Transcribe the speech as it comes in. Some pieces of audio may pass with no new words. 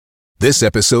This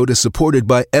episode is supported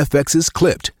by FX's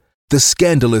Clipped, the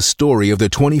scandalous story of the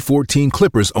 2014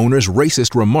 Clippers owner's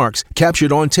racist remarks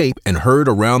captured on tape and heard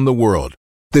around the world.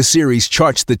 The series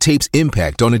charts the tape's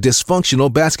impact on a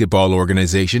dysfunctional basketball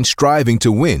organization striving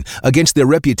to win against their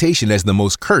reputation as the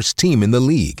most cursed team in the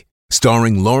league.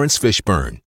 Starring Lawrence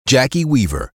Fishburne, Jackie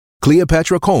Weaver,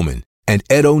 Cleopatra Coleman, and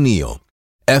Ed O'Neill.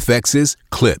 FX's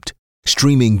Clipped,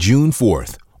 streaming June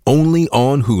 4th, only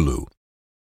on Hulu.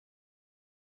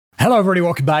 Hello everybody,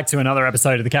 welcome back to another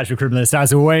episode of The Casual Criminalist.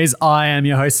 As always, I am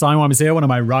your host, Simon Wyman here, one of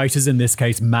my writers, in this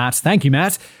case, Matt. Thank you,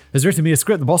 Matt. Has written me a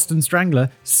script, The Boston Strangler,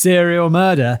 Serial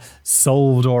Murder,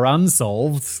 Solved or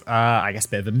Unsolved. I guess a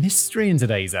bit of a mystery in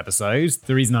today's episode.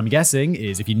 The reason I'm guessing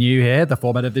is, if you're new here, the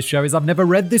format of this show is I've never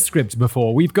read this script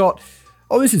before. We've got,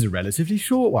 this is a relatively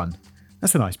short one.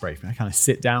 That's a nice brief. I kind of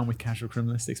sit down with Casual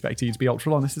Criminalist expecting you to be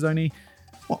ultra long. This is only,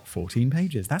 14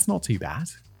 pages? That's not too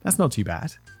bad.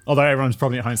 Although everyone's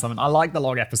probably at home, Simon, I like the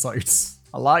long episodes.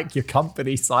 I like your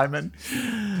company, Simon.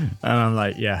 And I'm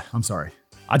like, yeah, I'm sorry.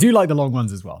 I do like the long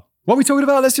ones as well. What are we talking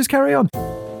about? Let's just carry on.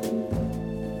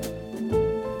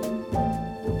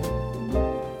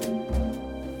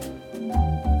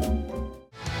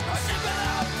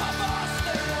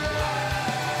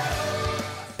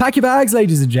 Pack your bags,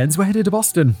 ladies and gents. We're headed to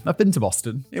Boston. I've been to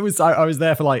Boston. I was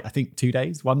there for I think 2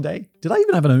 days, 1 day. Did I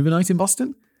even have an overnight in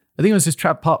Boston? I think I was just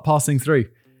passing through.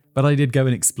 But I did go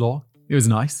and explore. It was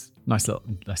nice. Nice little,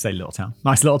 I say little town.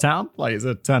 Nice little town? Like, it's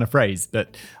a turn of phrase.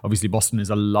 But obviously Boston is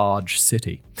a large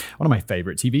city. One of my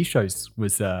favorite TV shows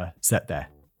was set there.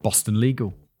 Boston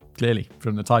Legal. Clearly,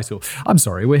 from the title. I'm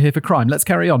sorry, we're here for crime. Let's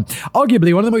carry on.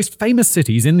 Arguably one of the most famous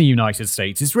cities in the United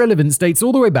States, its relevance dates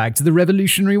all the way back to the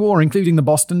Revolutionary War, including the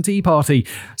Boston Tea Party.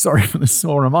 Sorry for the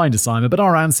sore reminder, Simon, but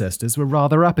our ancestors were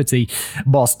rather uppity.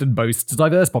 Boston boasts a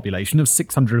diverse population of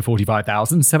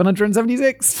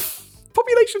 645,776.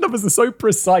 Population numbers are so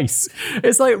precise.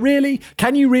 It's like, really?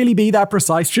 Can you really be that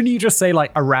precise? Shouldn't you just say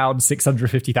around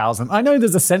 650,000? I know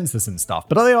there's a census and stuff,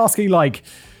 but are they asking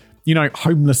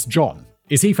homeless John?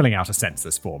 Is he filling out a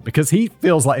census form? Because he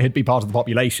feels like he'd be part of the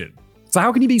population. So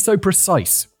how can he be so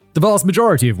precise? The vast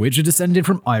majority of which are descended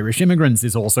from Irish immigrants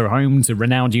is also home to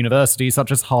renowned universities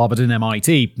such as Harvard and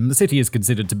MIT. And the city is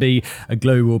considered to be a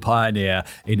global pioneer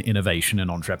in innovation and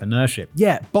entrepreneurship.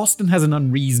 Yeah, Boston has an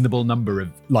unreasonable number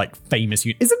of famous...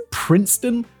 Isn't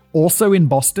Princeton also in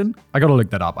Boston? I gotta look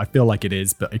that up. I feel like it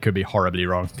is, but it could be horribly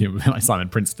wrong. Simon,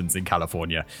 Princeton's in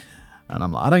California. And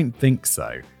I'm like, I don't think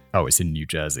so. Oh, it's in New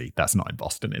Jersey. That's not in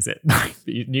Boston, is it?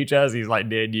 New Jersey is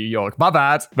near New York. My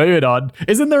bad. Moving on.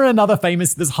 Isn't there another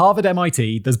famous... There's Harvard,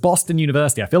 MIT. There's Boston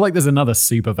University. I feel like there's another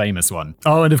super famous one.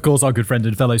 Oh, and of course, our good friend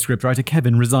and fellow scriptwriter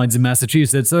Kevin resides in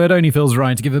Massachusetts, so it only feels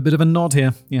right to give a bit of a nod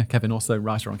here. Yeah, Kevin, also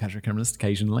writer on Casual Criminalist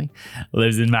occasionally,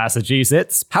 lives in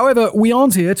Massachusetts. However, we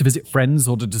aren't here to visit friends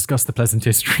or to discuss the pleasant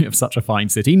history of such a fine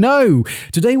city. No!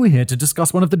 Today we're here to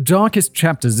discuss one of the darkest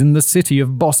chapters in the city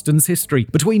of Boston's history.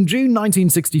 Between June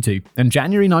 1962 and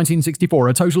January 1964,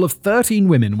 a total of 13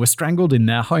 women were strangled in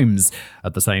their homes.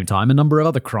 At the same time, a number of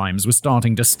other crimes were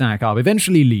starting to stack up,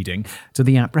 eventually leading to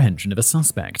the apprehension of a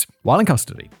suspect. While in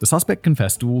custody, the suspect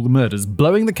confessed to all the murders,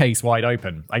 blowing the case wide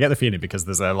open. I get the feeling because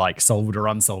there's a solved or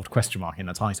unsolved question mark in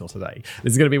the title today.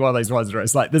 This is going to be one of those ones where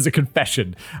it's there's a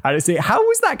confession. And it's how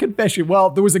was that confession? Well,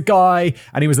 there was a guy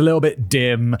and he was a little bit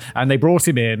dim and they brought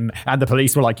him in and the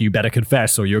police were like, you better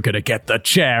confess or you're going to get the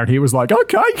chair. And he was like,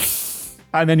 okay.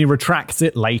 And then he retracts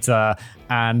it later,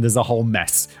 and there's a whole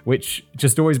mess, which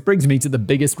just always brings me to the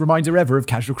biggest reminder ever of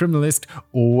Casual Criminalist.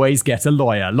 Always get a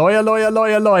lawyer. Lawyer, lawyer,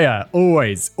 lawyer, lawyer.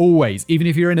 Always, always. Even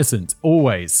if you're innocent,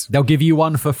 always. They'll give you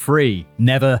one for free.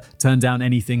 Never turn down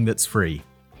anything that's free.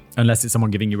 Unless it's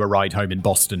someone giving you a ride home in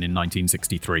Boston in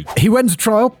 1963. He went to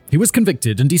trial, he was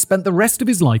convicted, and he spent the rest of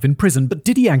his life in prison, but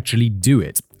did he actually do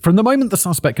it? From the moment the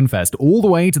suspect confessed all the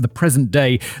way to the present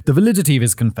day, the validity of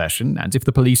his confession, and if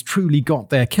the police truly got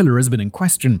their killer, has been in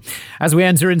question. As we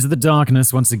enter into the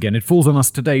darkness once again, it falls on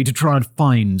us today to try and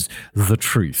find the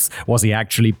truth. Was he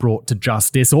actually brought to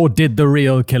justice, or did the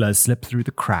real killer slip through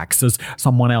the cracks as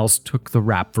someone else took the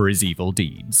rap for his evil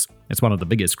deeds? It's one of the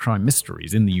biggest crime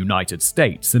mysteries in the United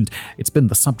States, and it's been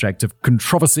the subject of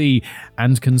controversy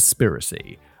and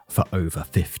conspiracy for over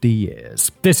 50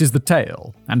 years. This is the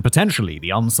tale, and potentially the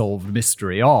unsolved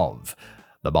mystery of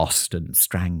the Boston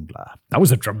Strangler. That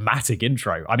was a dramatic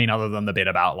intro. I mean, other than the bit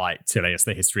about, telling us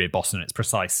the history of Boston and its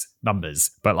precise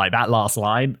numbers. But, that last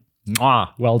line,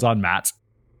 well done, Matt.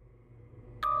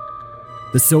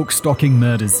 The Silk Stocking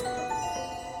Murders.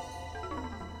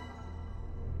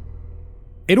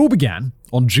 It all began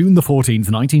on June the 14th,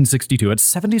 1962 at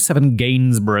 77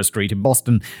 Gainsborough Street in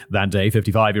Boston. That day,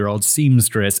 55-year-old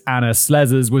seamstress Anna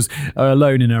Slezers was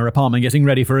alone in her apartment getting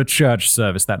ready for a church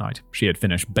service that night. She had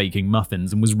finished baking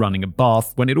muffins and was running a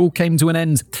bath when it all came to an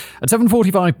end. At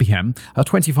 7:45 p.m., her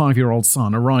 25-year-old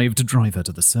son arrived to drive her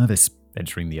to the service.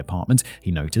 Entering the apartment,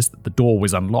 he noticed that the door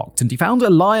was unlocked and he found her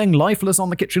lying lifeless on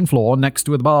the kitchen floor next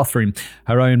to the bathroom,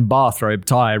 her own bathrobe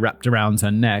tie wrapped around her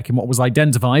neck in what was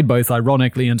identified, both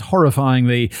ironically and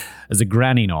horrifyingly, as a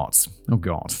granny knot. Oh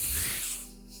God.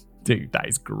 Dude, that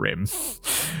is grim.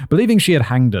 Believing she had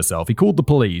hanged herself, he called the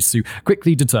police, who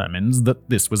quickly determined that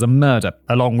this was a murder.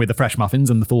 Along with the fresh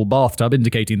muffins and the full bathtub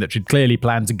indicating that she'd clearly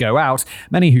planned to go out,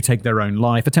 many who take their own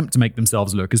life attempt to make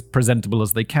themselves look as presentable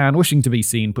as they can, wishing to be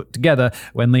seen put together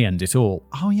when they end it all.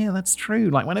 Oh yeah, that's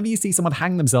true. Like whenever you see someone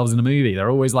hang themselves in a movie,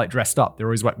 they're always like dressed up. They're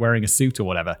always like wearing a suit or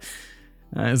whatever.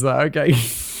 Is that okay?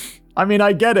 I mean,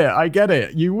 I get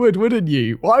it. You would, wouldn't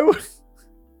you? Why would...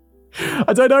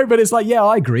 I don't know, but it's like, yeah,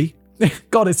 I agree.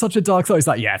 God, it's such a dark thought. It's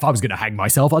like, yeah, if I was going to hang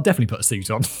myself, I'd definitely put a suit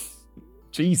on.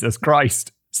 Jesus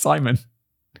Christ. Simon,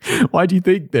 why do you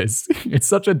think this? It's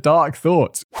such a dark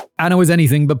thought. Anna was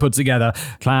anything but put together,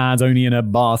 clad only in a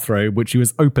bathrobe, which she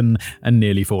was open and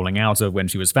nearly falling out of when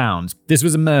she was found. This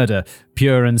was a murder,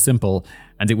 pure and simple,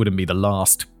 and it wouldn't be the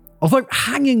last. Although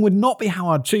hanging would not be how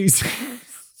I'd choose.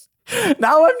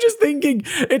 Now I'm just thinking,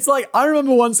 it's like, I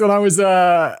remember once when I was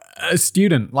a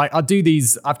student, like I'd do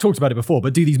these, I've talked about it before,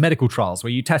 but do these medical trials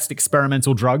where you test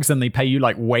experimental drugs and they pay you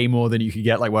like way more than you could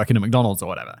get like working at McDonald's or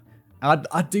whatever. And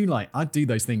I'd do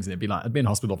those things and it'd be like, I'd be in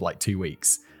hospital for like 2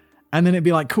 weeks. And then it'd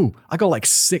be like, cool, I got like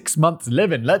 6 months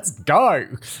living, let's go.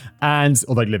 And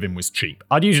although living was cheap,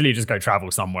 I'd usually just go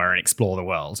travel somewhere and explore the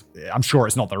world. I'm sure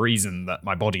it's not the reason that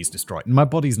my body's destroyed. My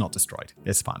body's not destroyed.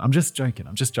 It's fine. I'm just joking.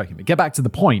 But get back to the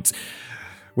point,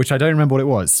 which I don't remember what it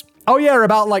was. Oh yeah,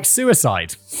 about like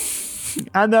suicide.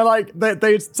 And they're like,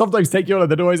 they sometimes take you on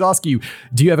and they'd always ask you,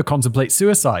 do you ever contemplate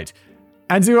suicide?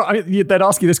 And they'd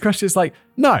ask you this question. It's like,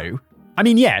 no. I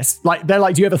mean, yes. Like, they're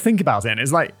like, do you ever think about it? And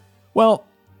it's like, well,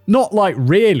 not like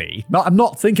really. I'm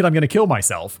not thinking I'm going to kill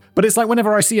myself, but it's like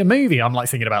whenever I see a movie, I'm like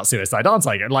thinking about suicide, aren't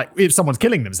I? Like if someone's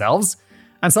killing themselves.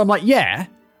 And so I'm like, yeah,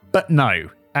 but no.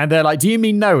 And they're like, do you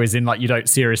mean no as in like you don't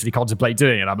seriously contemplate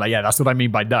doing it? I'm like, yeah, that's what I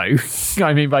mean by no.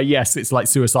 I mean by yes, it's like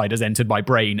suicide has entered my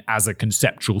brain as a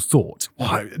conceptual thought.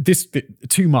 Wow,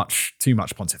 too much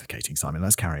pontificating, Simon.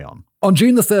 Let's carry on. On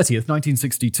June the 30th,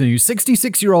 1962,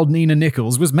 66-year-old Nina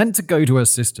Nichols was meant to go to her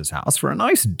sister's house for a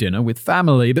nice dinner with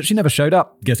family, but she never showed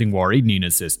up. Getting worried,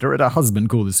 Nina's sister and her husband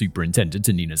called the superintendent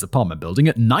to Nina's apartment building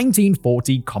at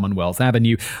 1940 Commonwealth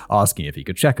Avenue, asking if he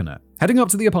could check on her. Heading up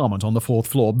to the apartment on the 4th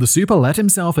floor, the super let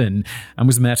himself in and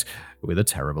was met with a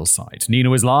terrible sight.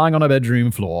 Nina was lying on her bedroom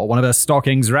floor, one of her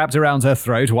stockings wrapped around her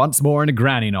throat, once more in a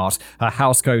granny knot. Her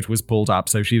housecoat was pulled up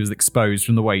so she was exposed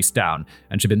from the waist down,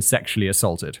 and she'd been sexually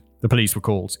assaulted. The police were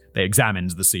called. They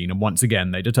examined the scene, and once again,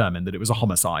 they determined that it was a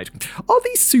homicide. Are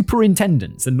these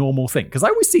superintendents a normal thing? Because I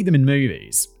always see them in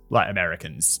movies. Like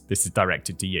Americans, this is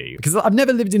directed to you. Because I've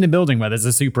never lived in a building where there's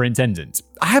a superintendent.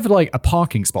 I have like a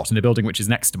parking spot in a building which is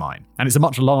next to mine, and it's a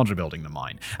much larger building than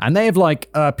mine. And they have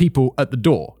like people at the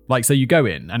door. Like, so you go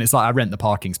in, and it's like I rent the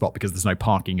parking spot because there's no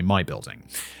parking in my building.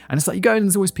 And it's like you go in, and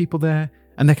there's always people there,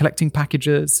 and they're collecting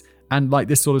packages and like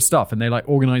this sort of stuff, and they like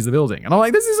organize the building. And I'm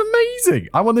like, this is amazing.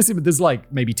 I want this. There's like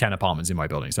maybe 10 apartments in my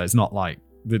building, so it's not like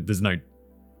there's no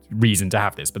reason to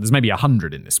have this, but there's maybe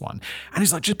 100 in this one. And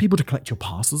it's like just people to collect your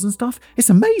parcels and stuff. It's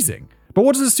amazing. But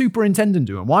what does a superintendent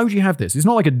do? And why would you have this? It's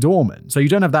not like a doorman, so you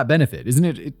don't have that benefit, isn't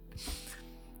it?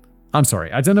 I'm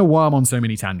sorry. I don't know why I'm on so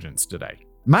many tangents today.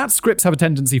 Matt's scripts have a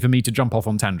tendency for me to jump off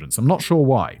on tangents. I'm not sure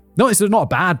why. No, it's not a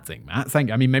bad thing, Matt.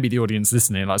 I mean, maybe the audience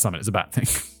listening like something, it's a bad thing.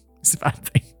 It's a bad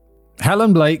thing.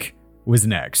 Helen Blake was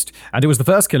next, and it was the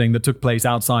first killing that took place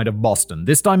outside of Boston,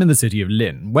 this time in the city of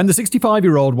Lynn. When the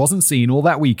 65-year-old wasn't seen all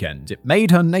that weekend, it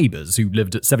made her neighbors, who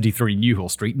lived at 73 Newhall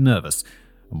Street, nervous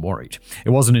and worried.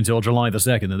 It wasn't until July the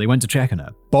 2nd that they went to check on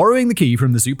her. Borrowing the key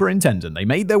from the superintendent, they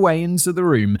made their way into the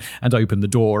room and opened the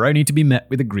door, only to be met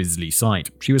with a grisly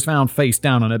sight. She was found face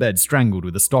down on her bed, strangled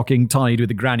with a stocking tied with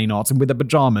a granny knot and with her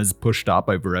pajamas pushed up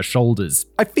over her shoulders.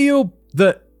 I feel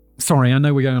that... Sorry, I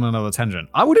know we're going on another tangent.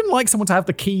 I wouldn't like someone to have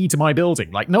the key to my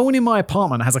building. Like, no one in my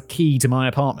apartment has a key to my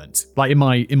apartment. Like, in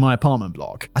my apartment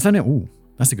block. I don't know. Ooh,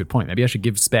 that's a good point. Maybe I should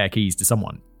give spare keys to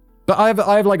someone. But I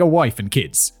have like a wife and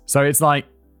kids. So it's like,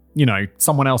 you know,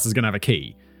 someone else is going to have a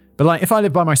key. But like, if I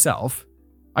live by myself,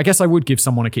 I guess I would give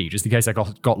someone a key just in case I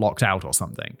got locked out or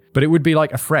something. But it would be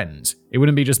like a friend. It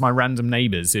wouldn't be just my random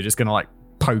neighbors who are just going to like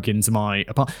poke into my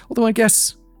apartment. Although I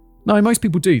guess... No, most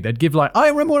people do. They'd give I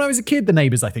remember when I was a kid, the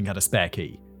neighbors, I think, had a spare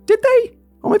key. Did they?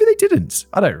 Or maybe they didn't.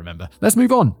 I don't remember. Let's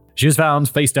move on. She was found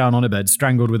face down on a bed,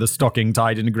 strangled with a stocking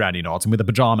tied in a granny knot and with the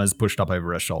pajamas pushed up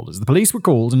over her shoulders. The police were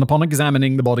called, and upon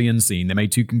examining the body and scene, they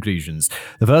made two conclusions.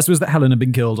 The first was that Helen had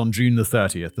been killed on June the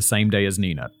 30th, the same day as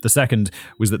Nina. The second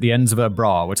was that the ends of her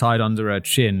bra were tied under her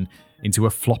chin into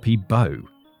a floppy bow.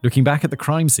 Looking back at the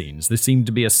crime scenes, this seemed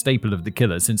to be a staple of the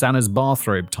killer, since Anna's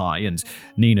bathrobe tie and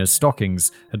Nina's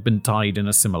stockings had been tied in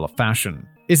a similar fashion.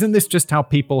 Isn't this just how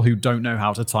people who don't know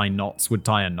how to tie knots would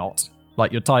tie a knot?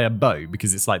 You tie a bow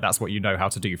because it's that's what you know how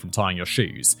to do from tying your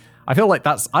shoes. I feel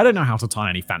I don't know how to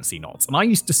tie any fancy knots. And I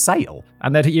used to sail,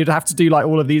 and then you'd have to do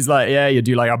all of these, you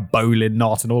do a bowline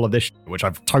knot and all of this shit, which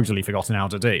I've totally forgotten how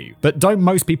to do. But don't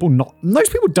most people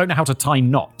don't know how to tie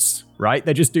knots, right?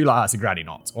 They just do that's a granny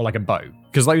knot or a bow,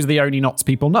 because those are the only knots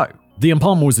people know. The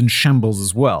apartment was in shambles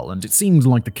as well, and it seemed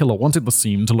like the killer wanted the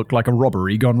scene to look like a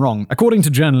robbery gone wrong. According to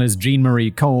journalists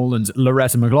Jean-Marie Cole and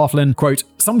Loretta McLaughlin, quote,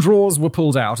 some drawers were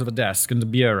pulled out of a desk and a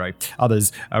bureau.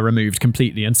 Others are removed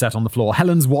completely and set on the floor.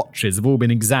 Helen's watches have all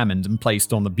been examined and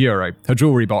placed on the bureau. Her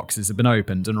jewelry boxes have been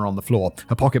opened and are on the floor.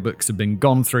 Her pocketbooks have been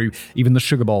gone through. Even the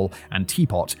sugar bowl and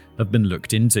teapot have been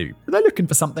looked into. Are they looking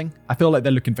for something? I feel like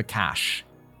they're looking for cash.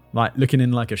 Looking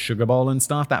in a sugar bowl and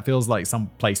stuff, that feels like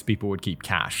some place people would keep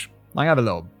cash. I have a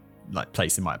little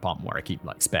place in my apartment where I keep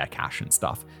spare cash and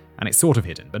stuff, and it's sort of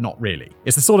hidden, but not really.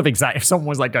 It's the sort of if someone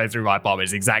was going through my apartment,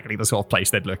 it's exactly the sort of place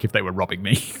they'd look if they were robbing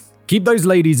me. Keep those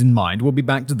ladies in mind, we'll be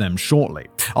back to them shortly.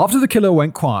 After the killer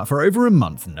went quiet for over a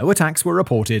month, no attacks were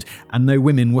reported and no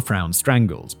women were found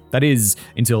strangled. That is,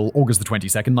 until August the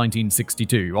 22nd,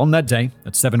 1962. On that day,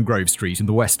 at 7 Grove Street in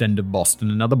the West End of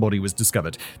Boston, another body was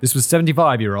discovered. This was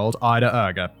 75-year-old Ida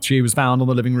Erger. She was found on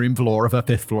the living room floor of her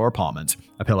 5th floor apartment.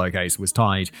 A pillowcase was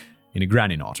tied in a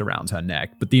granny knot around her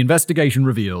neck, but the investigation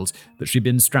revealed that she'd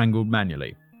been strangled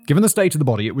manually. Given the state of the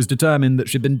body, it was determined that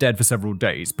she'd been dead for several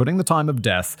days, putting the time of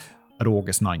death at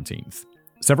August 19th.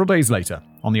 Several days later,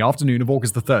 on the afternoon of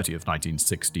August the 30th,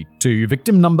 1962,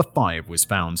 victim number 5 was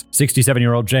found.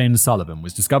 67-year-old Jane Sullivan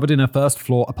was discovered in her 1st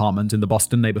floor apartment in the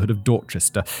Boston neighborhood of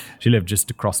Dorchester. She lived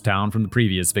just across town from the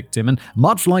previous victim, and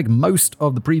much like most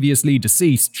of the previously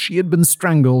deceased, she had been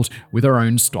strangled with her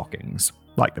own stockings.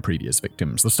 Like the previous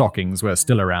victims, the stockings were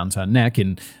still around her neck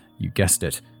in, you guessed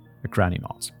it, a granny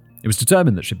knot. It was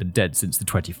determined that she'd been dead since the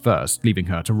 21st, leaving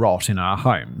her to rot in her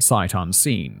home, sight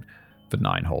unseen, for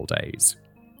 9 whole days.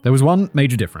 There was one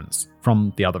major difference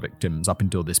from the other victims up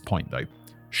until this point, though.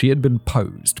 She had been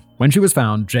posed. When she was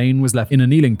found, Jane was left in a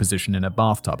kneeling position in a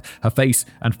bathtub, her face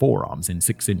and forearms in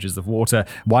 6 inches of water.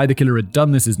 Why the killer had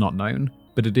done this is not known,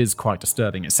 but it is quite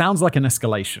disturbing. It sounds like an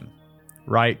escalation,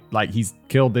 right? He's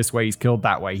killed this way, he's killed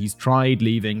that way. He's tried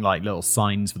leaving little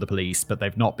signs for the police, but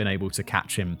they've not been able to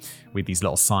catch him with these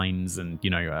little signs and,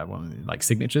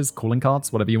 signatures, calling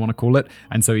cards, whatever you want to call it.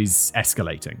 And so he's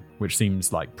escalating, which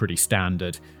seems like pretty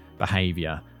standard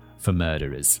behavior for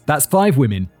murderers. That's 5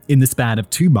 women in the span of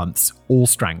 2 months, all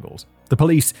strangled. The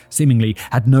police seemingly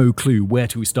had no clue where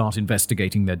to start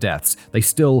investigating their deaths. They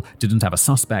still didn't have a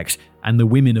suspect, and the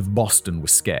women of Boston were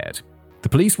scared. The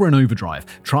police were in overdrive,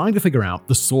 trying to figure out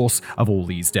the source of all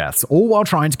these deaths, all while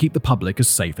trying to keep the public as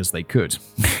safe as they could.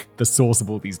 The source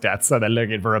of all these deaths, so they're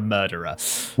looking for a murderer.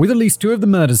 With at least 2 of the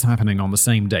murders happening on the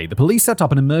same day, the police set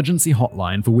up an emergency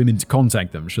hotline for women to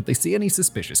contact them should they see any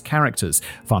suspicious characters.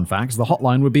 Fun fact, the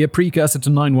hotline would be a precursor to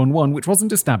 911, which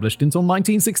wasn't established until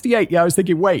 1968. Yeah, I was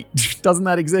thinking, wait, doesn't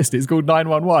that exist? It's called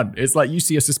 911. It's you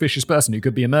see a suspicious person who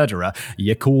could be a murderer,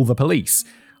 you call the police.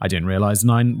 I didn't realize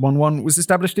 911 was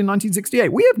established in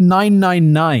 1968. We have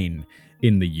 999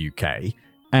 in the UK,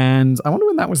 and I wonder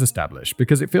when that was established,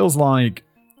 because it feels like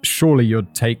surely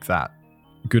you'd take that.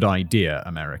 Good idea,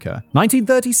 America.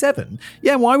 1937?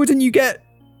 Yeah, why wouldn't you get,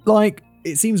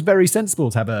 it seems very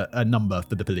sensible to have a number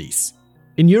for the police.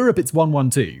 In Europe, it's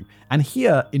 112, and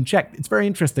here in Czech, it's very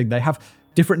interesting. They have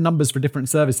different numbers for different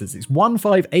services. It's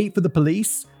 158 for the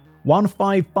police,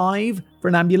 155 for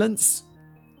an ambulance,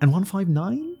 and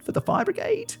 159 for the fire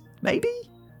brigade, maybe?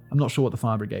 I'm not sure what the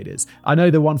fire brigade is. I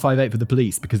know the 158 for the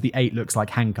police because the 8 looks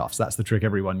like handcuffs. That's the trick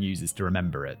everyone uses to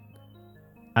remember it.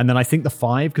 And then I think the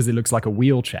 5, because it looks like a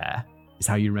wheelchair, is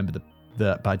how you remember the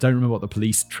but I don't remember what the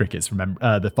police trick is.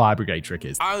 The fire brigade trick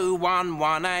is.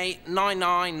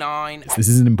 0118999. This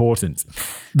isn't important.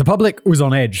 The public was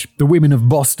on edge. The women of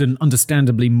Boston,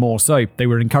 understandably more so. They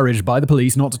were encouraged by the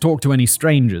police not to talk to any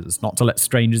strangers, not to let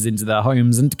strangers into their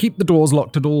homes, and to keep the doors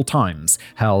locked at all times.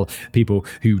 Hell, people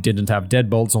who didn't have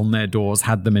deadbolts on their doors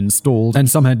had them installed, and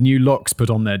some had new locks put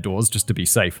on their doors just to be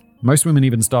safe. Most women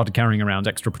even started carrying around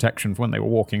extra protection for when they were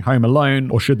walking home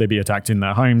alone, or should they be attacked in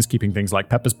their homes, keeping things like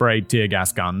pepper spray, tear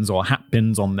gas guns, or hat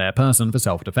pins on their person for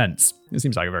self-defense. It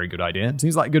seems like a very good idea. It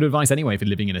seems like good advice anyway for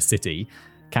living in a city.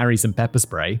 Carry some pepper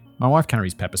spray. My wife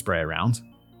carries pepper spray around.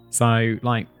 So,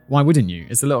 why wouldn't you?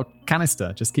 It's a little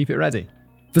canister. Just keep it ready.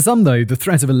 For some, though, the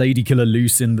threat of a lady killer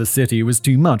loose in the city was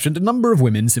too much, and a number of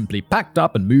women simply packed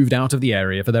up and moved out of the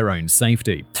area for their own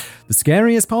safety. The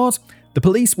scariest part? The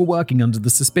police were working under the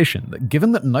suspicion that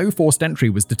given that no forced entry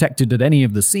was detected at any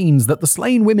of the scenes, that the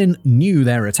slain women knew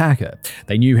their attacker.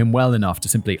 They knew him well enough to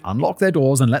simply unlock their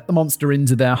doors and let the monster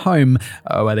into their home,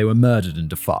 where they were murdered and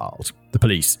defiled. The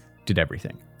police did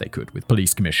everything they could, with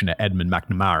Police Commissioner Edmund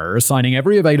McNamara assigning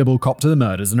every available cop to the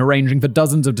murders and arranging for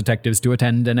dozens of detectives to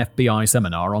attend an FBI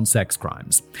seminar on sex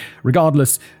crimes.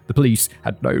 Regardless, the police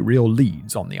had no real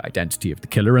leads on the identity of the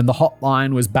killer, and the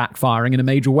hotline was backfiring in a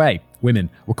major way.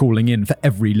 Women were calling in for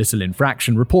every little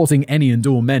infraction, reporting any and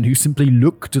all men who simply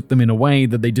looked at them in a way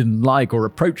that they didn't like or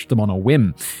approached them on a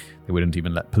whim. They wouldn't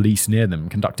even let police near them,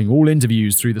 conducting all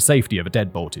interviews through the safety of a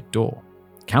dead-bolted door.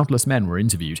 Countless men were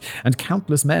interviewed, and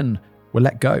countless men were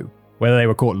let go. Whether they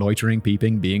were caught loitering,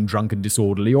 peeping, being drunk and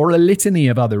disorderly, or a litany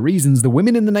of other reasons, the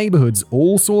women in the neighborhoods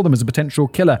all saw them as a potential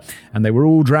killer, and they were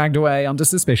all dragged away under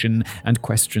suspicion and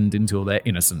questioned until their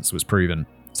innocence was proven.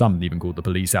 Some even called the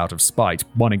police out of spite.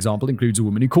 One example includes a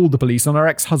woman who called the police on her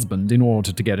ex-husband in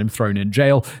order to get him thrown in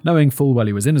jail, knowing full well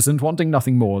he was innocent, wanting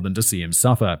nothing more than to see him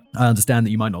suffer. I understand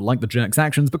that you might not like the jerk's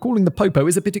actions, but calling the popo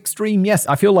is a bit extreme. Yes,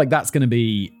 I feel like that's going to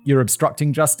be, you're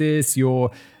obstructing justice, you're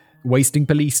wasting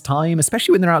police time,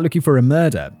 especially when they're out looking for a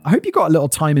murder. I hope you got a little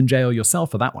time in jail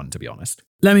yourself for that one, to be honest.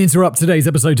 Let me interrupt today's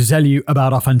episode to tell you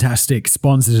about our fantastic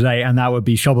sponsor today, and that would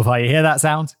be Shopify. You hear that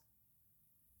sound?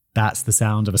 That's the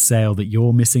sound of a sale that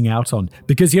you're missing out on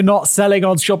because you're not selling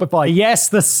on Shopify. Yes,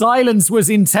 the silence was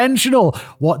intentional.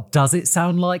 What does it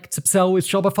sound like to sell with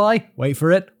Shopify? Wait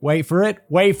for it, wait for it,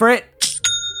 wait for it.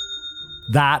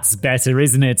 That's better,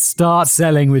 isn't it? Start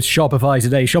selling with Shopify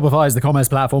today. Shopify is the commerce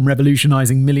platform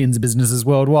revolutionizing millions of businesses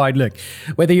worldwide. Look,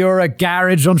 whether you're a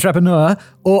garage entrepreneur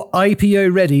or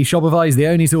IPO ready, Shopify is the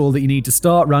only tool that you need to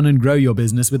start, run, and grow your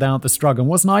business without the struggle. And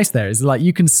what's nice there is like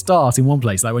you can start in one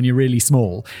place, like when you're really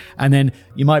small, and then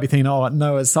you might be thinking, oh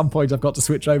no, at some point I've got to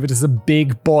switch over to some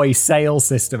big boy sales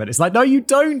system. And it's like, no, you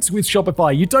don't with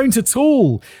Shopify. You don't at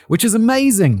all, which is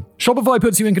amazing. Shopify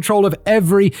puts you in control of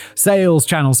every sales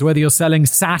channel. So whether you're selling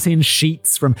satin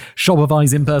sheets from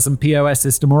Shopify's in-person POS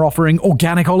system or offering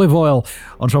organic olive oil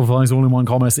on Shopify's all-in-one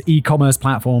e-commerce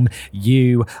platform,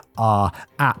 you are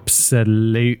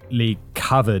absolutely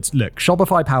covered. Look,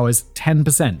 Shopify powers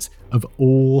 10% of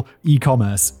all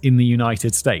e-commerce in the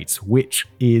United States, which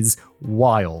is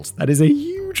wild. That is a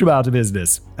huge amount of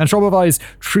business. And Shopify's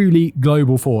truly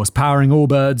global force, powering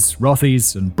Allbirds,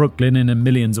 Rothy's, and Brooklinen and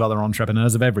millions of other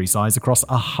entrepreneurs of every size across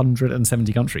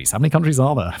 170 countries. How many countries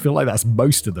are there? I feel like that's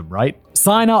most of them, right?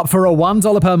 Sign up for a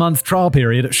 $1 per month trial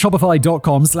period at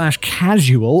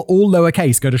shopify.com/casual, all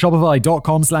lowercase. Go to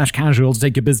shopify.com/casual to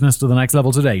take your business to the next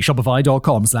level today.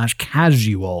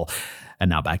 Shopify.com/casual. And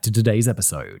now back to today's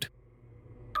episode.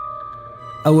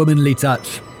 A womanly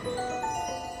touch.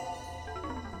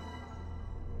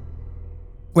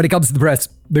 When it comes to the press,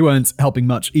 they weren't helping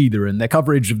much either, and their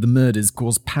coverage of the murders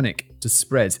caused panic to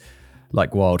spread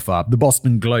like wildfire. The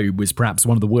Boston Globe was perhaps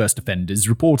one of the worst offenders,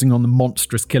 reporting on the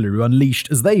monstrous killer who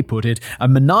unleashed, as they put it, a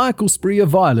maniacal spree of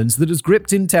violence that has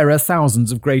gripped in terror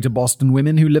thousands of greater Boston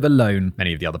women who live alone.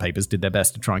 Many of the other papers did their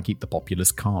best to try and keep the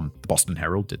populace calm. The Boston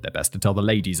Herald did their best to tell the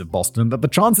ladies of Boston that the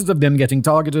chances of them getting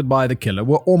targeted by the killer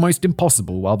were almost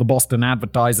impossible, while the Boston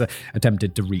Advertiser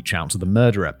attempted to reach out to the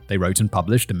murderer. They wrote and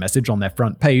published a message on their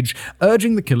front page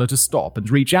urging the killer to stop and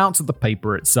reach out to the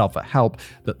paper itself for help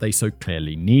that they so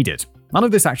clearly needed. None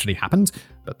of this actually happened,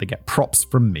 but they get props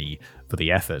from me for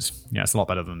the effort. Yeah, it's a lot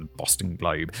better than the Boston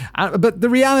Globe. But the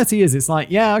reality is, it's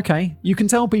like, yeah, okay, you can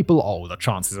tell people, oh, the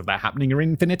chances of that happening are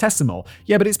infinitesimal.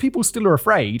 Yeah, but it's people still are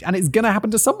afraid, and it's going to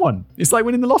happen to someone. It's like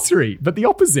winning the lottery, but the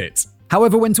opposite.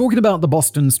 However, when talking about the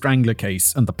Boston Strangler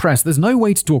case and the press, there's no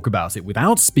way to talk about it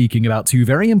without speaking about two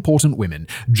very important women,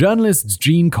 journalists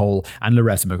Jean Cole and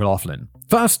Loretta McLaughlin.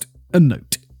 First, a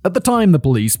note. At the time, the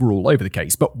police were all over the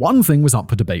case, but one thing was up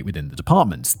for debate within the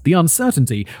department: the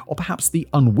uncertainty, or perhaps the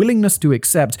unwillingness to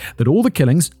accept, that all the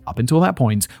killings, up until that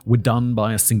point, were done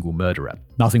by a single murderer.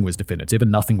 Nothing was definitive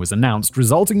and nothing was announced,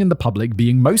 resulting in the public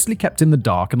being mostly kept in the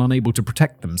dark and unable to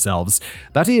protect themselves.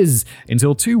 That is,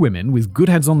 until two women with good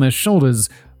heads on their shoulders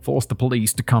forced the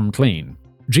police to come clean.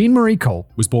 Jean Marie Cole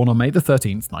was born on May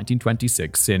 13,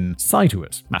 1926 in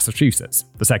Scituate, Massachusetts.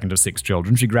 The second of 6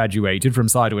 children, she graduated from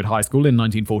Scituate High School in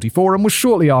 1944 and was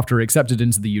shortly after accepted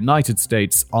into the United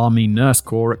States Army Nurse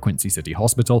Corps at Quincy City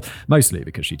Hospital, mostly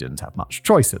because she didn't have much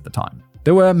choice at the time.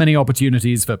 There were many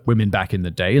opportunities for women back in the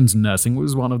day, and nursing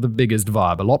was one of the biggest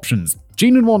viable options.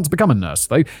 Jean didn't want to become a nurse,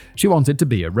 though. She wanted to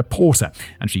be a reporter,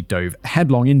 and she dove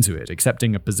headlong into it,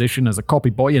 accepting a position as a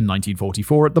copy boy in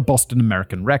 1944 at the Boston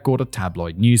American Record, a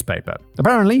tabloid newspaper.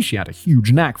 Apparently, she had a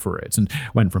huge knack for it, and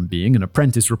went from being an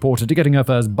apprentice reporter to getting her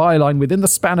first byline within the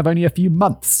span of only a few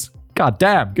months. God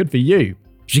damn, good for you.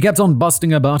 She kept on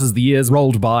busting her butt as the years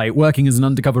rolled by, working as an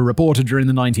undercover reporter during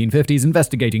the 1950s,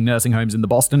 investigating nursing homes in the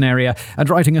Boston area, and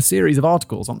writing a series of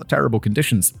articles on the terrible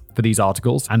conditions. For these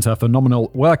articles and her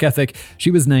phenomenal work ethic,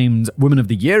 she was named Woman of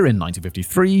the Year in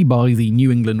 1953 by the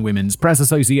New England Women's Press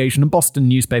Association, and Boston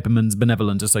Newspapermen's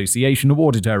Benevolent Association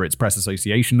awarded her its Press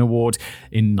Association Award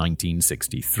in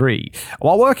 1963.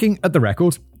 While working at the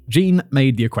Record, Jean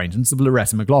made the acquaintance of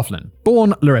Loretta McLaughlin.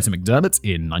 Born Loretta McDermott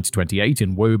in 1928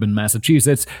 in Woburn,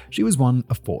 Massachusetts, she was one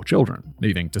of 4 children.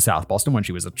 Moving to South Boston when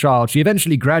she was a child, she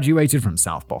eventually graduated from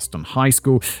South Boston High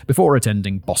School before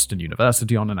attending Boston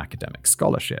University on an academic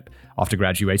scholarship. After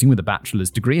graduating with a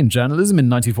bachelor's degree in journalism in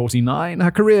 1949,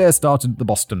 her career started at the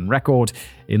Boston Record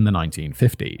in the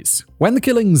 1950s. When the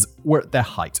killings were at their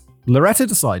height, Loretta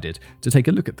decided to take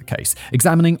a look at the case,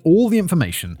 examining all the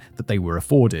information that they were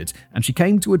afforded, and she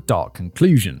came to a dark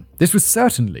conclusion. This was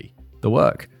certainly the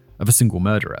work of a single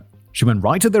murderer. She went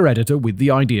right to their editor with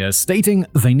the idea, stating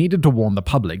they needed to warn the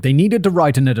public. They needed to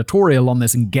write an editorial on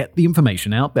this and get the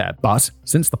information out there. But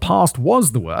since the past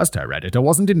was the worst, her editor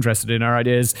wasn't interested in her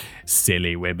ideas.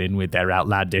 Silly women with their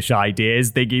outlandish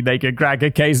ideas, thinking they could crack a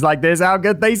case like this. How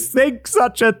could they think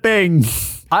such a thing?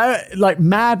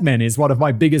 Mad Men is one of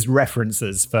my biggest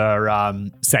references for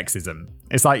sexism.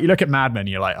 It's like, you look at Mad Men,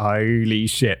 you're like, holy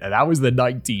shit, that was the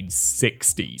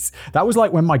 1960s. That was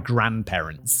like when my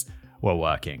grandparents were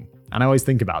working. And I always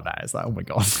think about that. It's like, oh my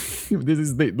God, this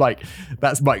is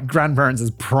that's my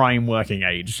grandparents' prime working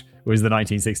age was the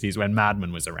 1960s when Mad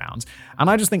Men was around. And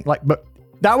I just think but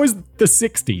that was the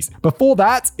 60s. Before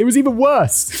that, it was even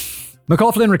worse.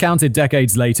 McLaughlin recounted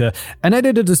decades later, an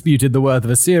editor disputed the worth of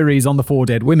a series on the 4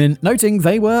 dead women, noting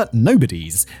they were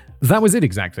nobodies. That was it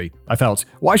exactly. I felt,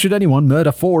 why should anyone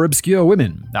murder 4 obscure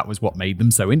women? That was what made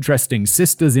them so interesting,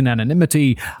 sisters in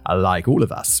anonymity, like all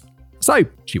of us. So,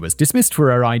 she was dismissed for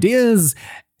her ideas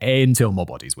until more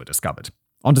bodies were discovered.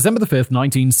 On December 5th,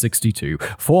 1962,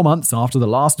 4 months after the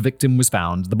last victim was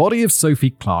found, the body of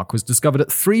Sophie Clark was discovered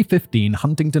at 315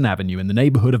 Huntington Avenue in the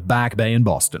neighborhood of Back Bay in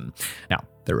Boston. Now,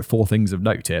 there are 4 things of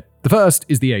note here. The first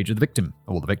is the age of the victim.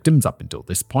 All the victims up until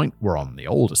this point were on the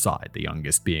older side, the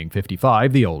youngest being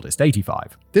 55, the oldest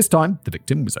 85. This time, the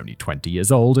victim was only 20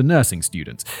 years old, a nursing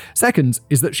student. Second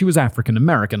is that she was African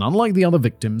American, unlike the other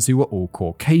victims who were all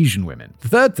Caucasian women. The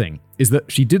third thing is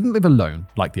that she didn't live alone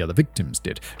like the other victims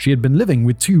did. She had been living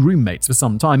with 2 roommates for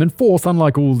some time. And fourth,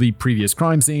 unlike all the previous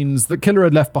crime scenes, the killer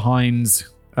had left behind...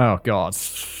 Oh, God.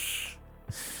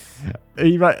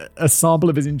 A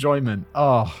sample of his enjoyment.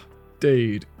 Oh,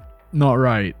 dude. Not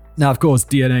right. Now, of course,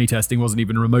 DNA testing wasn't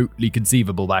even remotely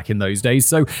conceivable back in those days,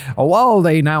 so while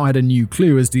they now had a new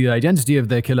clue as to the identity of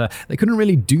their killer, they couldn't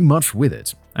really do much with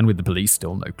it. And with the police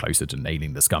still no closer to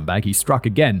nailing the scumbag, he struck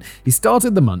again. He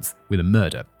started the month with a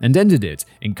murder and ended it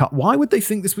in Why would they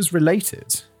think this was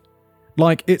related?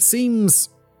 It seems...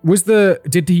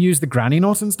 Did he use the granny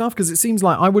knot and stuff? Because it seems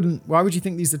like why would you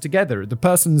think these are together? The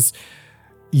person's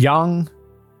young,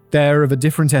 they're of a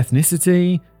different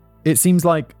ethnicity. It seems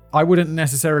like I wouldn't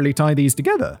necessarily tie these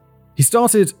together. He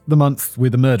started the month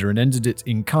with a murder and ended it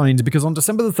in kind because on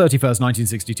December 31st,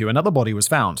 1962, another body was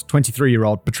found.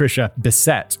 23-year-old Patricia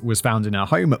Bissett was found in her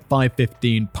home at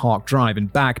 515 Park Drive in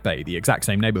Back Bay, the exact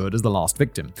same neighborhood as the last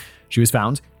victim. She was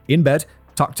found in bed,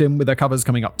 tucked in with her covers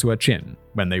coming up to her chin.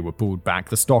 When they were pulled back,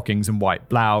 the stockings and white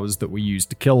blouse that were used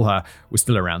to kill her were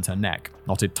still around her neck,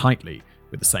 knotted tightly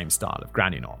with the same style of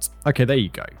granny knots. Okay, there you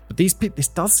go. But this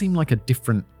does seem like a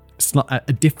different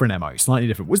MO, slightly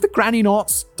different. Was the granny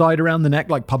knots tied around the neck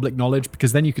like public knowledge?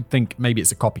 Because then you could think maybe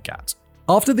it's a copycat.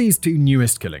 After these 2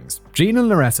 newest killings, Jean and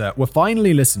Loretta were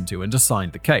finally listened to and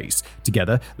assigned the case.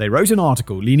 Together, they wrote an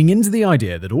article leaning into the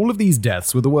idea that all of these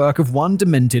deaths were the work of one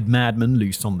demented madman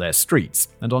loose on their streets.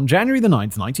 And on January the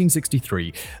 9th,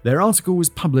 1963, their article was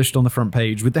published on the front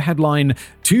page with the headline,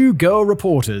 2 girl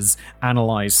reporters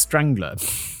analyze Strangler.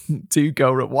 2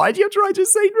 girl... Why do you have to write a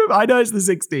syndrome? I know it's the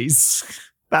 60s.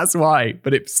 That's why,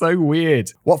 but it's so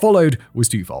weird. What followed was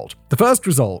twofold. The first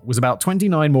result was about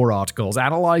 29 more articles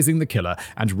analyzing the killer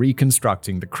and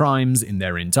reconstructing the crimes in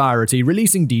their entirety,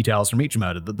 releasing details from each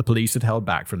murder that the police had held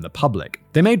back from the public.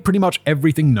 They made pretty much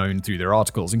everything known through their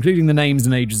articles, including the names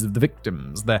and ages of the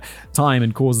victims, their time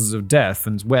and causes of death,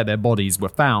 and where their bodies were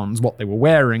found, what they were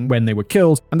wearing when they were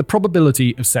killed, and the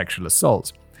probability of sexual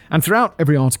assault. And throughout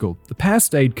every article, the pair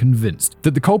stayed convinced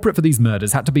that the culprit for these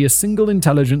murders had to be a single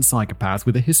intelligent psychopath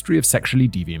with a history of sexually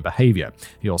deviant behavior.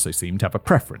 He also seemed to have a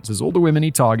preference, as all the women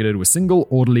he targeted were single,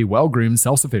 orderly, well-groomed,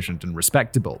 self-sufficient, and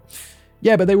respectable.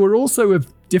 Yeah, but they were also of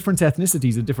different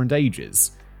ethnicities at different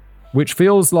ages, which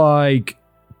feels like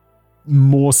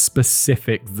more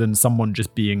specific than someone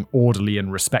just being orderly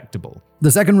and respectable. The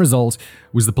second result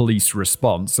was the police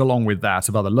response, along with that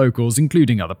of other locals,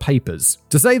 including other papers.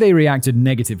 To say they reacted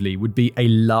negatively would be a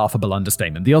laughable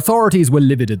understatement. The authorities were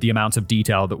livid at the amount of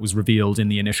detail that was revealed in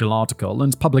the initial article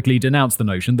and publicly denounced the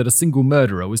notion that a single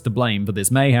murderer was to blame for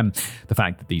this mayhem. The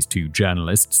fact that these two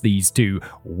journalists, these two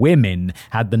women,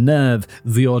 had the nerve,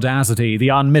 the audacity, the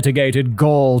unmitigated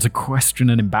gall to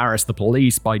question and embarrass the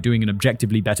police by doing an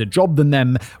objectively better job than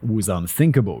them was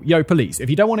unthinkable. Yo, police, if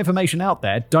you don't want information out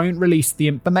there, don't release the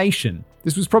information.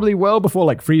 This was probably well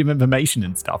before freedom of information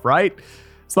and stuff, right?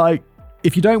 It's like,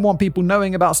 if you don't want people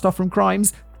knowing about stuff from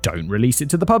crimes, don't release it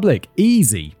to the public.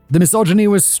 Easy. The misogyny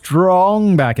was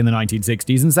strong back in the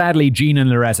 1960s, and sadly, Jean and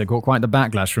Loretta caught quite the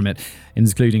backlash from it,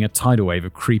 including a tidal wave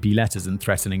of creepy letters and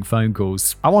threatening phone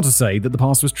calls. I want to say that the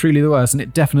past was truly the worst, and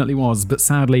it definitely was, but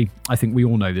sadly, I think we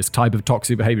all know this type of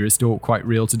toxic behavior is still quite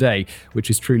real today, which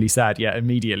is truly sad. Yet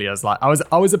immediately I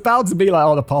was about to be like,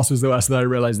 oh, the past was the worst, and then I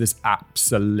realized this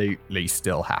absolutely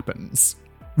still happens.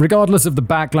 Regardless of the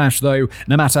backlash, though,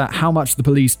 no matter how much the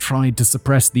police tried to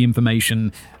suppress the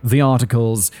information, the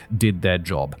articles did their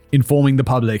job, informing the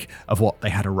public of what they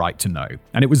had a right to know.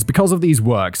 And it was because of these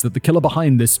works that the killer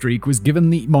behind this streak was given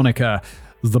the moniker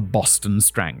the Boston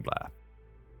Strangler.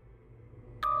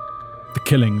 The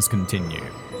killings continue.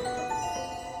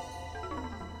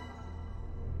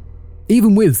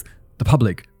 Even with the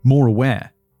public more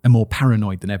aware and more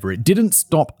paranoid than ever, it didn't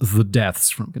stop the deaths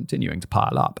from continuing to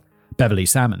pile up. Beverly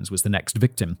Sammons was the next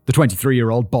victim. The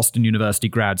 23-year-old Boston University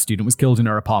grad student was killed in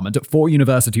her apartment at 4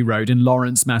 University Road in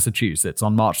Lawrence, Massachusetts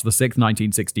on March the 6th,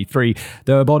 1963,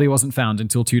 though her body wasn't found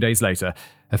until 2 days later.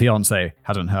 Her fiancé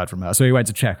hadn't heard from her, so he went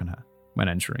to check on her. When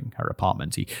entering her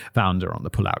apartment, he found her on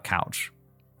the pull-out couch.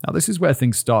 Now, this is where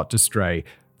things start to stray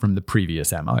from the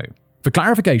previous MO. For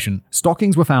clarification,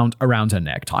 stockings were found around her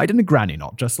neck, tied in a granny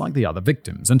knot, just like the other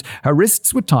victims, and her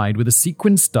wrists were tied with a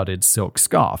sequin-studded silk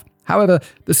scarf. However,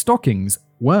 the stockings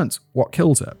weren't what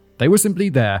killed her. They were simply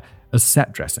there as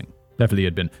set dressing. Beverly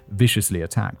had been viciously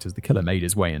attacked as the killer made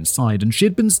his way inside, and she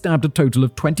had been stabbed a total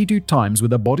of 22 times,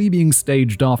 with her body being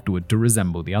staged afterward to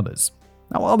resemble the others.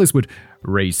 Now, while this would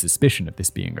raise suspicion of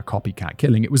this being a copycat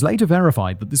killing, it was later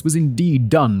verified that this was indeed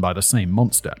done by the same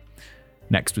monster.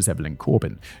 Next was Evelyn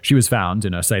Corbin. She was found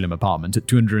in her Salem apartment at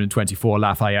 224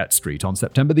 Lafayette Street on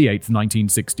September the 8th,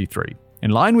 1963.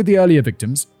 In line with the earlier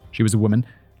victims, she was a woman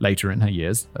later in her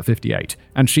years, at 58,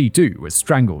 and she too was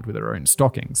strangled with her own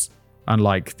stockings.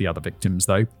 Unlike the other victims,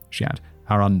 though, she had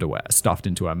her underwear stuffed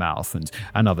into her mouth and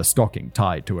another stocking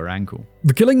tied to her ankle.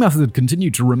 The killing method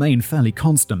continued to remain fairly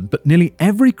constant, but nearly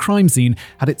every crime scene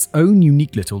had its own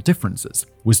unique little differences.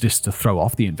 Was this to throw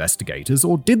off the investigators,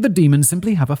 or did the demon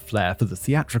simply have a flair for the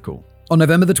theatrical? On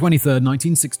November the 23rd,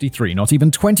 1963, not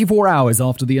even 24 hours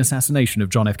after the assassination of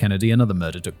John F. Kennedy, another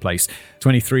murder took place.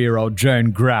 23-year-old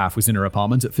Joan Graff was in her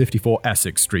apartment at 54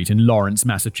 Essex Street in Lawrence,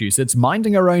 Massachusetts,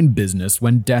 minding her own business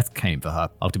when death came for her.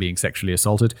 After being sexually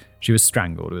assaulted, she was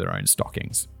strangled with her own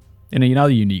stockings. In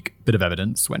another unique bit of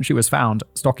evidence, when she was found,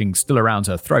 stockings still around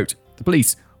her throat, the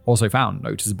police also found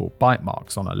noticeable bite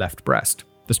marks on her left breast.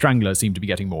 The strangler seemed to be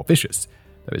getting more vicious,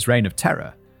 though his reign of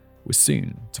terror was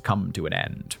soon to come to an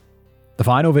end. The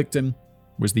final victim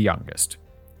was the youngest.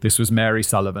 This was Mary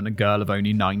Sullivan, a girl of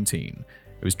only 19.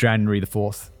 It was January the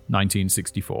 4th,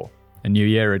 1964. A new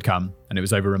year had come, and it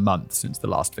was over a month since the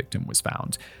last victim was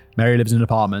found. Mary lives in an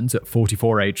apartment at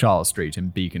 44A Charles Street in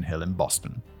Beacon Hill in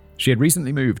Boston. She had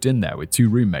recently moved in there with 2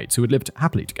 roommates who had lived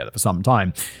happily together for some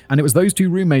time, and it was those 2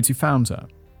 roommates who found her.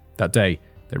 That day,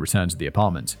 they returned to the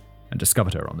apartment and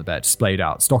discovered her on the bed, splayed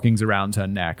out, stockings around her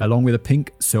neck, along with a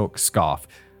pink silk scarf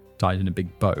tied in a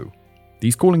big bow.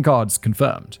 These calling cards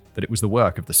confirmed that it was the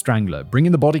work of the Strangler,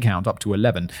 bringing the body count up to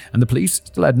 11, and the police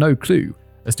still had no clue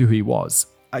as to who he was.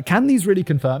 Can these really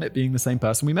confirm it being the same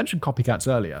person? We mentioned copycats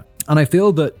earlier, and I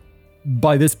feel that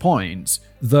by this point,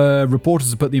 the reporters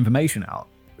have put the information out.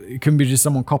 It can be just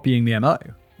someone copying the MO.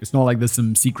 It's not like there's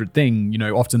some secret thing.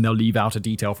 Often they'll leave out a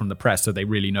detail from the press so they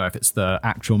really know if it's the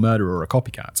actual murderer or a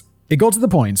copycat. It got to the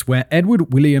point where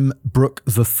Edward William Brooke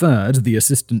III, the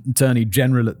Assistant Attorney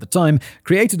General at the time,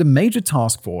 created a major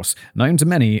task force known to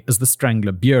many as the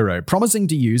Strangler Bureau, promising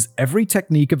to use every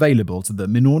technique available to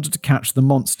them in order to catch the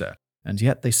monster, and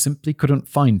yet they simply couldn't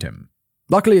find him.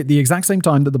 Luckily, at the exact same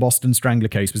time that the Boston Strangler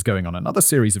case was going on, another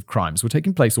series of crimes were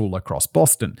taking place all across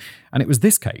Boston, and it was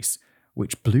this case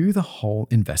which blew the whole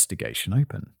investigation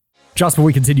open. Just before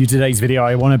we continue today's video,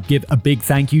 I want to give a big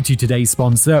thank you to today's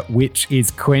sponsor, which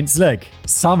is Quince. Look,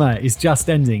 summer is just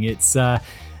ending. It's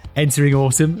entering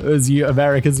autumn, as you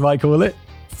Americans might call it.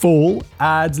 Fall.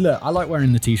 And look, I like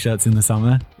wearing the t-shirts in the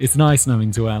summer. It's nice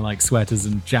knowing to wear like sweaters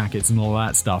and jackets and all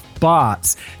that stuff.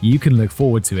 But you can look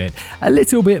forward to it a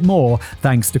little bit more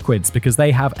thanks to Quince, because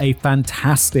they have a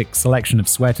fantastic selection of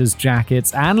sweaters,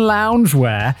 jackets, and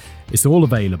loungewear. It's all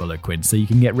available at Quince, so you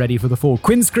can get ready for the fall.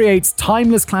 Quince creates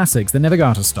timeless classics that never go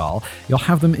out of style. You'll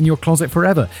have them in your closet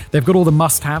forever. They've got all the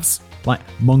must-haves, like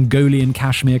Mongolian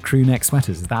cashmere crew neck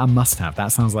sweaters. Is that a must-have?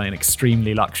 That sounds like an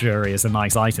extremely luxurious and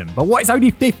nice item. But what, it's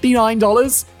only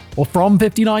 $59? Or from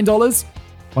 $59?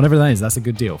 Whatever that is, that's a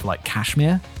good deal. For like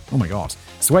cashmere? Oh my god.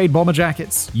 Suede bomber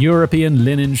jackets, European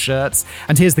linen shirts.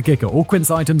 And here's the kicker. All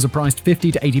Quince items are priced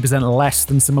 50 to 80% less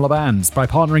than similar brands. By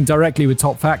partnering directly with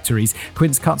top factories,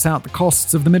 Quince cuts out the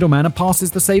costs of the middleman and passes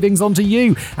the savings on to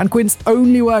you. And Quince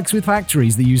only works with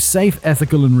factories that use safe,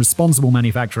 ethical, and responsible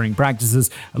manufacturing practices,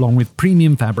 along with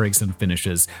premium fabrics and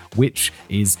finishes, which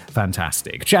is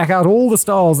fantastic. Check out all the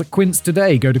styles at Quince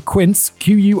today. Go to Quince,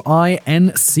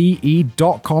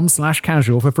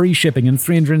 QUINCE.com/casual for free shipping and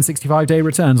 365-day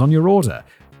returns on your order.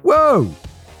 Whoa,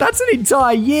 that's an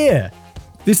entire year.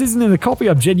 This isn't in the copy.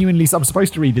 I'm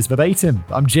supposed to read this verbatim.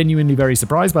 I'm genuinely very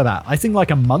surprised by that. I think like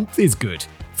a month is good.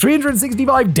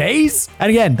 365 days?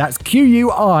 And again, that's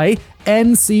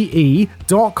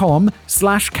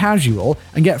QUINCE.com/casual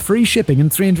and get free shipping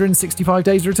and 365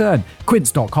 days return.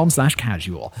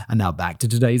 Quince.com/casual. And now back to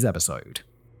today's episode.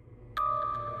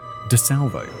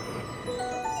 DeSalvo.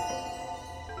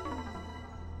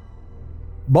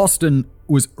 Boston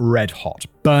was red hot,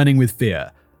 burning with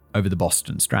fear over the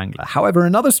Boston Strangler. However,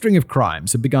 another string of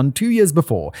crimes had begun 2 years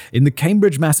before in the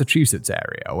Cambridge, Massachusetts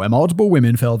area, where multiple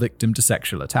women fell victim to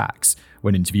sexual attacks.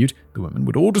 When interviewed, the women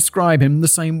would all describe him the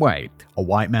same way: a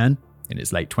white man in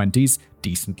his late 20s,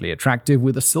 decently attractive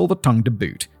with a silver tongue to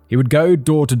boot. He would go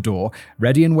door to door,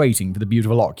 ready and waiting for the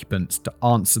beautiful occupants to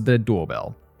answer their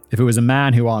doorbell. If it was a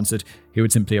man who answered, he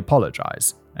would simply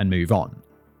apologize and move on.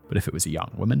 But if it was a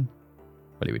young woman,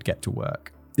 well, he would get to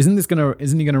work. Isn't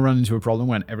he gonna run into a problem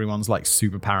when everyone's like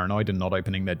super paranoid and not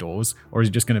opening their doors? Or is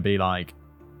it just gonna be like,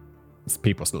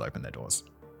 people still open their doors?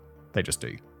 They just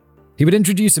do. He would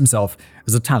introduce himself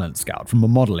as a talent scout from a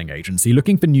modeling agency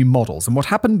looking for new models, and what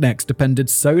happened next depended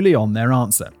solely on their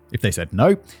answer. If they said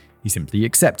no, he simply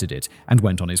accepted it and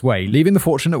went on his way, leaving the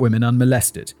fortunate women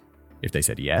unmolested. If they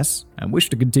said yes and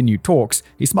wished to continue talks,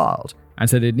 he smiled and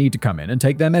said he'd need to come in and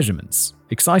take their measurements.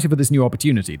 Excited for this new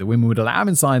opportunity, the women would allow him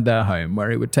inside their home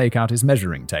where he would take out his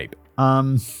measuring tape.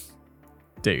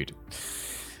 Dude.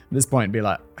 At this point, be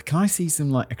like, can I see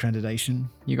some like accreditation?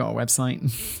 You got a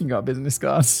website? You got a business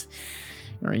card?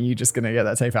 Or are you just going to get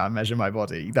that tape out and measure my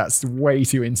body? That's way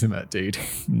too intimate, dude.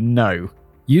 No.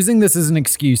 Using this as an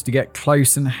excuse to get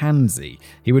close and handsy,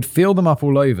 he would feel them up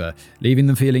all over, leaving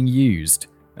them feeling used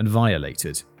and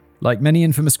violated. Like many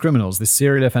infamous criminals, this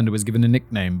serial offender was given a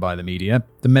nickname by the media,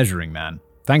 the Measuring Man.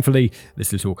 Thankfully,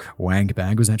 this little wank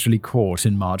bag was actually caught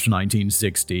in March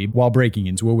 1960 while breaking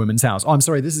into a woman's house. Oh, I'm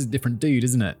sorry, this is a different dude,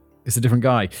 isn't it? It's a different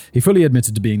guy. He fully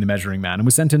admitted to being the Measuring Man and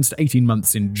was sentenced to 18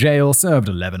 months in jail, served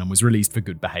 11, and was released for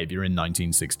good behavior in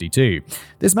 1962.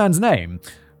 This man's name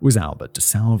was Albert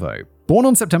DeSalvo. Born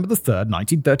on September 3rd,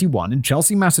 1931 in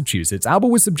Chelsea, Massachusetts, Albert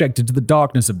was subjected to the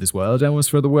darkness of this world and was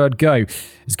for the word go.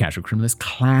 His casual criminal is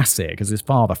classic, as his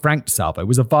father, Frank DeSalvo,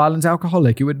 was a violent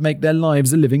alcoholic who would make their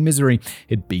lives a living misery.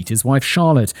 He'd beat his wife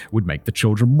Charlotte, would make the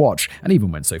children watch, and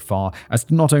even went so far as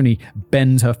to not only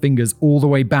bend her fingers all the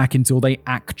way back until they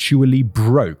actually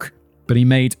broke, but he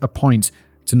made a point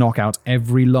to knock out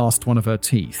every last one of her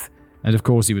teeth. And of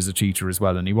course he was a cheater as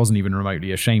well, and he wasn't even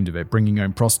remotely ashamed of it, bringing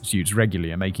home prostitutes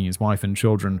regularly and making his wife and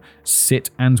children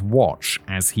sit and watch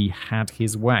as he had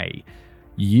his way.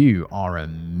 You are a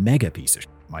mega piece of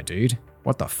shit, my dude.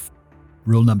 What the f***?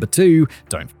 Rule number 2,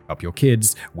 don't f*** up your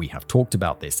kids. We have talked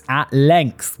about this at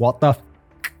length. What the f***?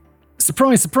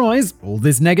 Surprise, surprise, all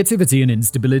this negativity and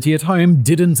instability at home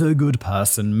didn't a good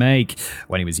person make.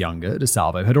 When he was younger,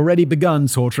 DeSalvo had already begun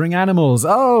torturing animals.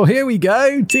 Oh, here we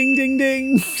go. Ding, ding,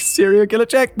 ding. Serial killer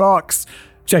checkbox.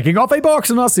 Checking off a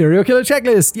box on our serial killer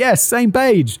checklist. Yes, same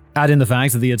page. Add in the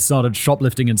fact that he had started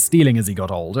shoplifting and stealing as he got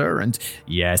older, and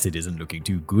yes, it isn't looking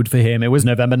too good for him. It was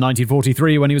November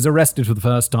 1943 when he was arrested for the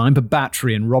first time for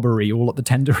battery and robbery, all at the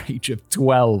tender age of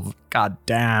 12. God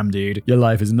damn, dude. Your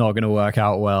life is not going to work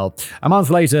out well. A month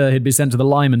later, he'd be sent to the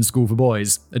Lyman School for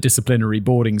Boys, a disciplinary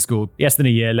boarding school. Less than a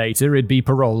year later, he'd be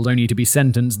paroled only to be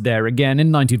sentenced there again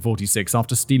in 1946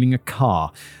 after stealing a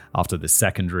car. After this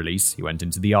second release, he went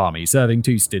into the army, serving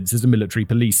 2 stints as a military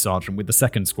police sergeant with the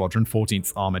 2nd Squadron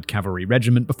 14th Armoured Cavalry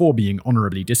Regiment before being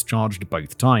honourably discharged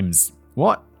both times.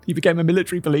 What? He became a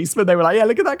military policeman? They were like, yeah,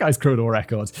 look at that guy's criminal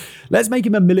record. Let's make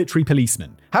him a military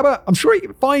policeman. How about, I'm sure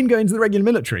he'd fine going to the regular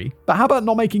military, but how about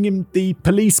not making him the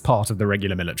police part of the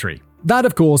regular military? That,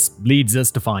 of course, leads us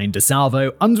to find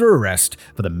DeSalvo under arrest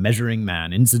for the Measuring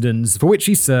Man incidents, for which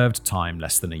he served time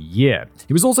less than a year.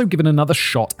 He was also given another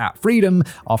shot at freedom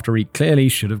after he clearly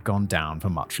should have gone down for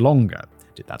much longer.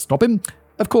 Did that stop him?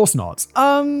 Of course not.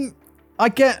 I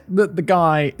get that the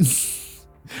guy...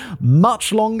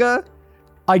 much longer?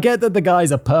 I get that the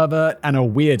guy's a pervert and a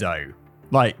weirdo,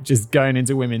 like just going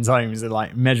into women's homes and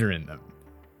like measuring them.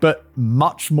 But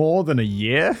much more than a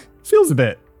year? Feels a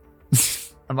bit...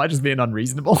 Am I just being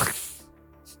unreasonable?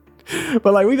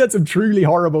 But like, we've had some truly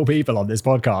horrible people on this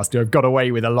podcast who have got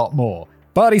away with a lot more.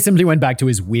 But he simply went back to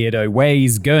his weirdo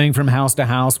ways, going from house to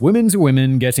house, women to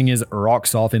women, getting his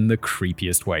rocks off in the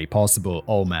creepiest way possible.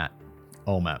 Oh, Matt.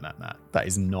 That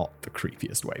is not the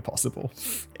creepiest way possible.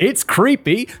 It's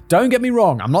creepy. Don't get me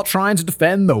wrong. I'm not trying to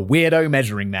defend the weirdo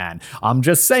measuring man. I'm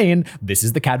just saying this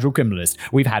is the casual criminalist.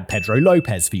 We've had Pedro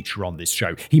Lopez feature on this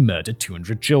show. He murdered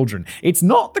 200 children. It's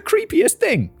not the creepiest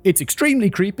thing. It's extremely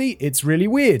creepy. It's really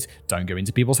weird. Don't go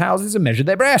into people's houses and measure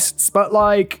their breasts. But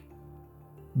like,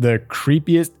 the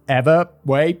creepiest ever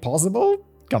way possible?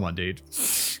 Come on, dude.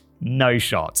 No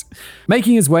shot.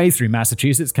 Making his way through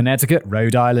Massachusetts, Connecticut,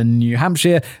 Rhode Island, New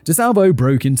Hampshire, DeSalvo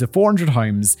broke into 400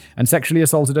 homes and sexually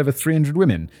assaulted over 300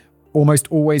 women, almost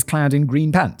always clad in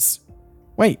green pants.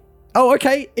 Wait. Oh,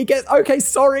 okay.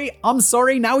 Sorry. I'm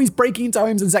sorry. Now he's breaking into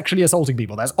homes and sexually assaulting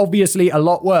people. That's obviously a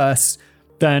lot worse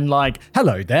than like,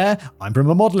 hello there, I'm from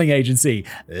a modeling agency.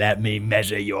 Let me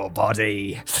measure your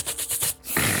body. It's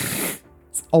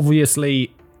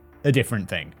obviously a different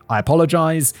thing. I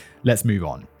apologize. Let's move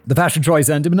on. The fashion choice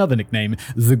earned him another nickname,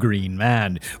 the Green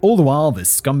Man. All the while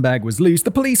this scumbag was loose,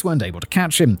 the police weren't able to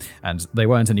catch him, and they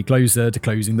weren't any closer to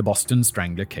closing the Boston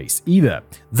Strangler case either.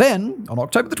 Then, on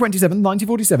October the 27th,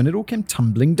 1947, it all came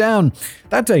tumbling down.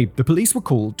 That day, the police were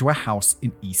called to a house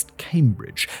in East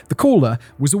Cambridge. The caller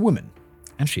was a woman,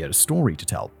 and she had a story to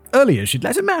tell. Earlier, she'd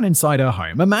let a man inside her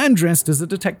home, a man dressed as a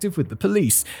detective with the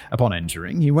police. Upon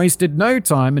entering, he wasted no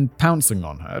time in pouncing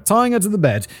on her, tying her to the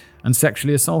bed, and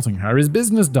sexually assaulting her. His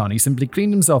business done, he simply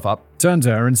cleaned himself up, turned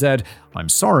to her and said, "I'm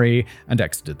sorry," and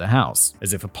exited the house,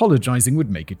 as if apologizing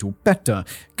would make it all better.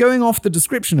 Going off the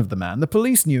description of the man, the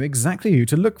police knew exactly who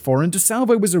to look for, and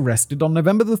DeSalvo was arrested on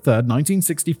November the 3rd,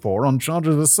 1964 on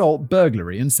charges of assault,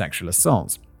 burglary, and sexual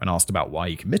assault. When asked about why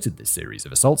he committed this series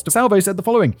of assaults, DeSalvo said the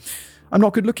following: "I'm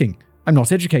not good looking. I'm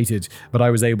not educated, but I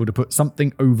was able to put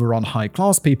something over on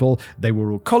high-class people. They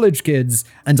were all college kids,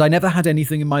 and I never had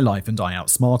anything in my life, and I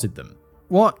outsmarted them."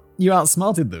 What? You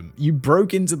outsmarted them? You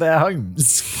broke into their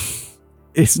homes?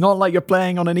 It's not like you're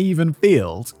playing on an even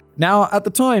field. Now, at the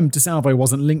time, DeSalvo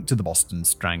wasn't linked to the Boston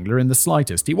Strangler in the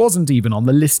slightest. He wasn't even on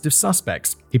the list of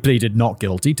suspects. He pleaded not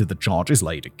guilty to the charges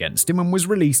laid against him and was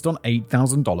released on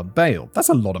 $8,000 bail. That's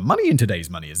a lot of money in today's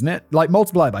money, isn't it? Like,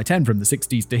 multiply it by 10 from the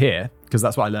 60s to here, because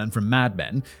that's what I learned from Mad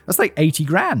Men. That's like 80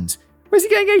 grand. Where's he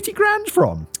getting 80 grand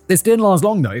from? This didn't last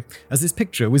long, though, as this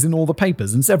picture was in all the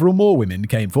papers and several more women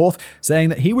came forth saying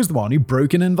that he was the one who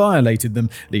broke in and violated them,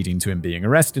 leading to him being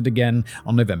arrested again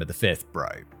on November the 5th, bro.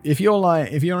 If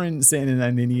you're sitting in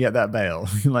and then you get that bail,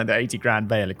 like the 80 grand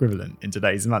bail equivalent in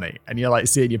today's money, and you're like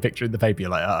seeing your picture in the paper,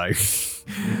 you're like,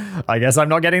 uh-oh, I guess I'm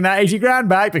not getting that 80 grand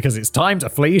back because it's time to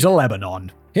flee to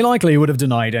Lebanon. He likely would have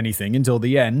denied anything until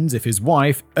the end if his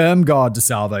wife, Irmgard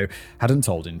DeSalvo, hadn't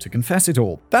told him to confess it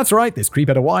all. That's right, this creep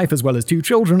had a wife as well as 2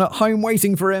 children at home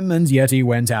waiting for him, and yet he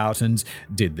went out and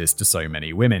did this to so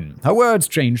many women. Her words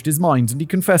changed his mind, and he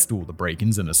confessed all the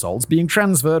break-ins and assaults, being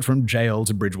transferred from jail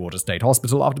to Bridgewater State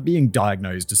Hospital after being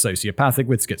diagnosed as sociopathic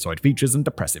with schizoid features and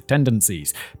depressive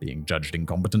tendencies. Being judged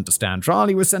incompetent to stand trial,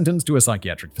 he was sentenced to a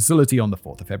psychiatric facility on the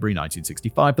 4th of February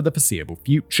 1965 for the foreseeable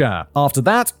future. After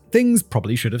that, things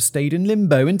probably should have stayed in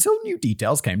limbo until new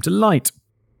details came to light.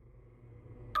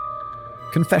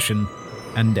 Confession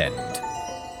and end.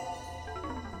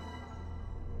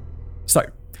 So,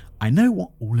 I know what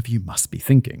all of you must be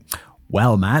thinking.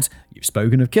 Well, Matt, you've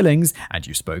spoken of killings and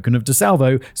you've spoken of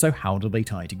DeSalvo, so how do they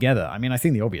tie together? I mean, I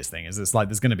think the obvious thing is it's like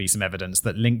there's going to be some evidence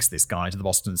that links this guy to the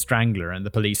Boston Strangler and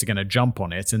the police are going to jump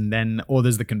on it, and then, or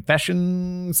there's the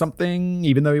confession something,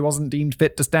 even though he wasn't deemed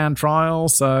fit to stand trial,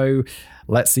 so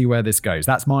let's see where this goes.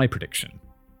 That's my prediction.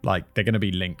 Like, they're going to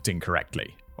be linked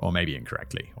incorrectly. Or maybe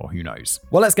incorrectly, or who knows.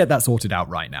 Well, let's get that sorted out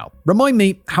right now. Remind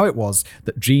me how it was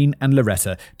that Jean and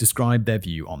Loretta described their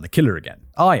view on the killer again.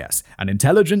 Ah yes, an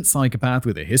intelligent psychopath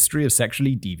with a history of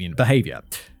sexually deviant behavior.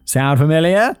 Sound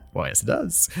familiar? Well, yes, it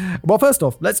does. Well, first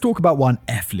off, let's talk about one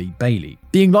F. Lee Bailey.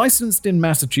 Being licensed in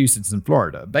Massachusetts and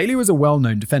Florida, Bailey was a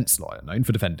well-known defense lawyer, known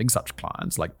for defending such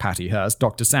clients like Patty Hearst,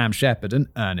 Dr. Sam Shepard, and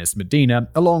Ernest Medina,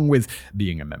 along with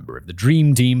being a member of the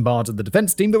Dream Team, part of the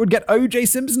defense team that would get O.J.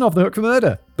 Simpson off the hook for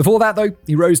murder. Before that, though,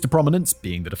 he rose to prominence,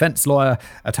 being the defense lawyer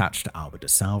attached to Albert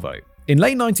DeSalvo. In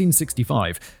late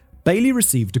 1965, Bailey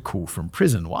received a call from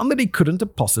prison, one that he couldn't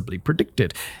have possibly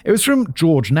predicted. It was from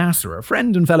George Nasser, a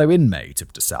friend and fellow inmate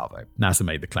of DeSalvo. Nasser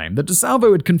made the claim that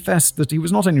DeSalvo had confessed that he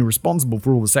was not only responsible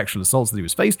for all the sexual assaults that he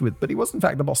was faced with, but he was in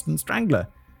fact the Boston Strangler.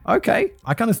 Okay,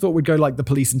 I kind of thought we'd go like the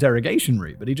police interrogation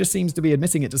route, but he just seems to be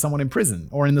admitting it to someone in prison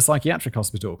or in the psychiatric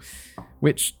hospital,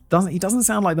 which he doesn't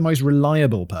sound like the most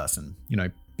reliable person,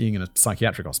 being in a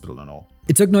psychiatric hospital and all.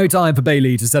 It took no time for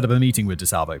Bailey to set up a meeting with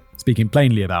DeSalvo. Speaking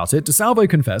plainly about it, DeSalvo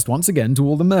confessed once again to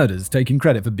all the murders, taking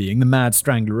credit for being the Mad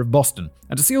Strangler of Boston.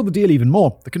 And to seal the deal even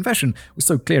more, the confession was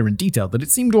so clear and detailed that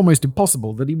it seemed almost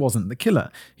impossible that he wasn't the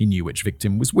killer. He knew which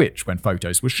victim was which when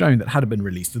photos were shown that had been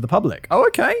released to the public. Oh,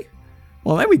 okay.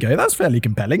 Well, there we go. That's fairly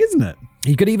compelling, isn't it?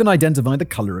 He could even identify the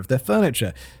color of their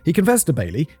furniture. He confessed to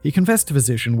Bailey, he confessed to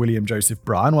physician William Joseph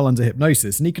Bryan while under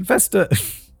hypnosis, and he confessed to...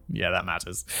 Yeah, that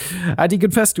matters. And he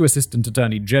confessed to Assistant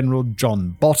Attorney General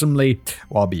John Bottomley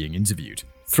while being interviewed.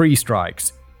 3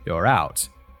 strikes. You're out,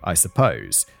 I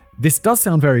suppose. This does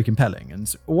sound very compelling, and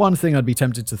one thing I'd be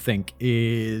tempted to think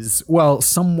is, well,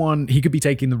 he could be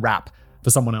taking the rap for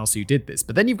someone else who did this.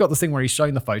 But then you've got the thing where he's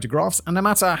showing the photographs, and no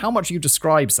matter how much you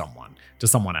describe someone to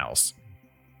someone else,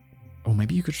 or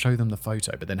maybe you could show them the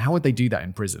photo, but then how would they do that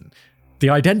in prison? The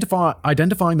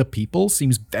identifying the people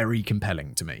seems very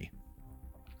compelling to me.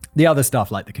 The other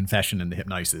stuff, like the confession and the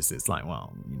hypnosis, it's like,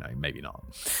 well, maybe not.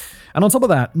 And on top of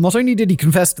that, not only did he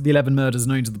confess to the 11 murders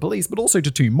known to the police, but also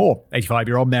to 2 more.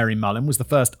 85-year-old Mary Mullen was the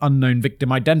first unknown victim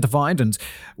identified, and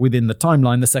within the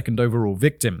timeline, the second overall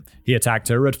victim. He attacked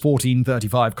her at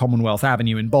 1435 Commonwealth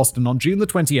Avenue in Boston on June the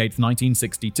 28th,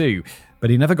 1962, but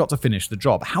he never got to finish the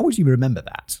job. How would you remember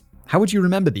that? How would you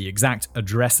remember the exact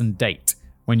address and date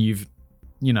when you've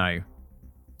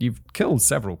killed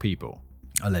several people?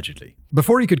 Allegedly.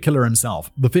 Before he could kill her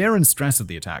himself, the fear and stress of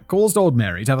the attack caused old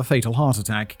Mary to have a fatal heart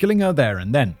attack, killing her there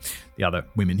and then. The other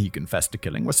women he confessed to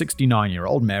killing were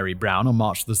 69-year-old Mary Brown on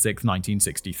March the 6th,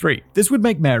 1963. This would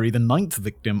make Mary the 9th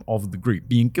victim of the group,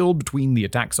 being killed between the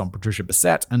attacks on Patricia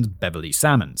Bissett and Beverly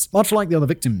Salmons. Much like the other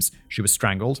victims, she was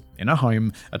strangled in her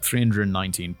home at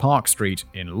 319 Park Street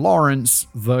in Lawrence,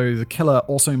 though the killer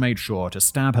also made sure to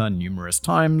stab her numerous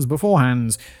times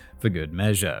beforehand for good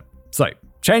measure. So,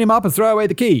 chain him up and throw away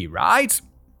the key, right?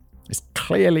 It's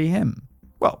clearly him.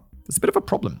 Well, there's a bit of a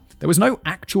problem. There was no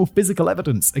actual physical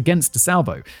evidence against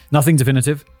DeSalvo. Nothing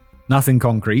definitive, nothing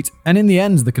concrete, and in the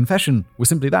end, the confession was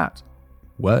simply that.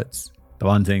 Words. The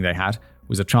one thing they had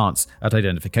was a chance at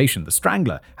identification. The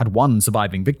Strangler had one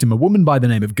surviving victim, a woman by the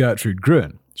name of Gertrude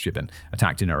Gruen. She had been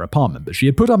attacked in her apartment, but she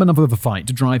had put up enough of a fight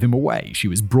to drive him away. She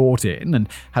was brought in and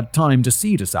had time to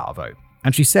see DeSalvo.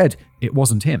 And she said it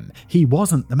wasn't him. He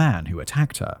wasn't the man who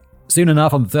attacked her. Soon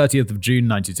enough, on the 30th of June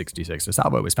 1966,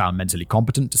 DeSalvo was found mentally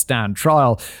competent to stand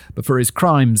trial, but for his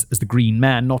crimes as the Green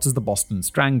Man, not as the Boston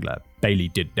Strangler. Bailey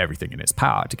did everything in his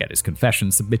power to get his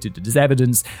confession submitted as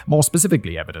evidence, more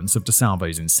specifically evidence of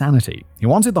DeSalvo's insanity. He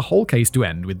wanted the whole case to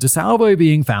end with DeSalvo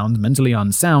being found mentally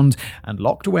unsound and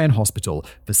locked away in hospital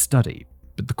for study.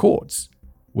 But the courts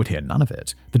would hear none of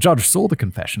it. The judge saw the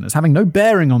confession as having no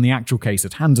bearing on the actual case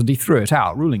at hand, and he threw it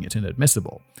out, ruling it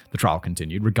inadmissible. The trial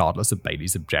continued regardless of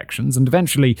Bailey's objections, and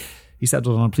eventually he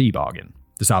settled on a plea bargain.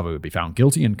 DeSalvo would be found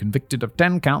guilty and convicted of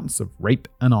 10 counts of rape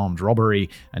and armed robbery,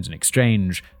 and in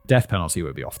exchange, death penalty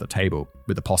would be off the table,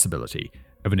 with the possibility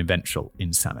of an eventual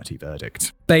insanity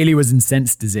verdict. Bailey was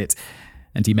incensed as it,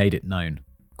 and he made it known.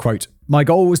 Quote, "My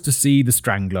goal was to see the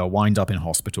Strangler wind up in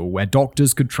hospital where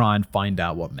doctors could try and find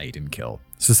out what made him kill.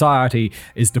 Society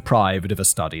is deprived of a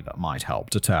study that might help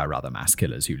deter other mass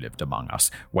killers who lived among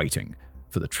us, waiting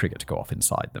for the trigger to go off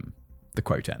inside them." The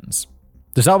quote ends.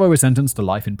 DeSalvo was sentenced to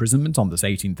life imprisonment on this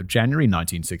 18th of January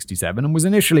 1967 and was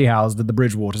initially housed at the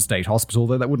Bridgewater State Hospital,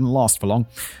 though that wouldn't last for long.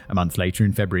 A month later,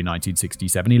 in February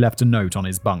 1967, he left a note on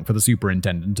his bunk for the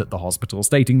superintendent at the hospital,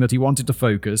 stating that he wanted to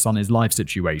focus on his life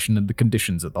situation and the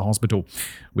conditions at the hospital.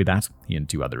 With that, he and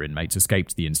 2 other inmates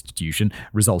escaped the institution,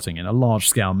 resulting in a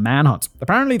large-scale manhunt.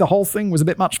 Apparently, the whole thing was a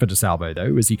bit much for DeSalvo,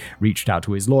 though, as he reached out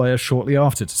to his lawyer shortly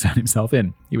after to turn himself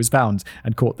in. He was found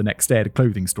and caught the next day at a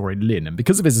clothing store in Lynn, and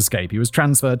because of his escape, he was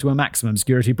transferred to a maximum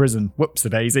security prison.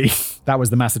 Whoops-a-daisy. That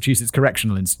was the Massachusetts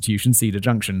Correctional Institution, Cedar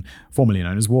Junction, formerly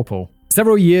known as Warple.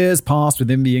 Several years passed with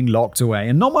him being locked away,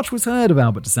 and not much was heard of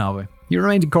Albert DeSalvo. He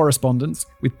remained in correspondence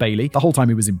with Bailey the whole time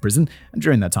he was in prison, and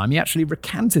during that time he actually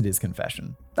recanted his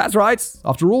confession. That's right,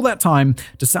 after all that time,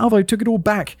 DeSalvo took it all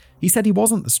back. He said he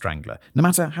wasn't the Strangler, no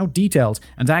matter how detailed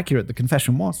and accurate the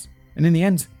confession was. And in the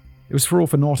end, it was for all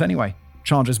for naught anyway.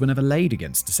 Charges were never laid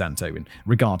against DeSanto in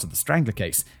regard to the Strangler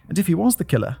case, and if he was the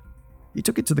killer, he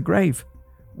took it to the grave.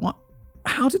 What?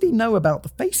 How did he know about the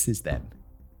faces then?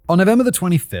 On November the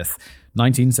 25th,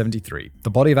 1973, the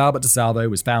body of Albert DeSalvo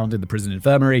was found in the prison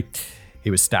infirmary.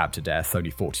 He was stabbed to death, only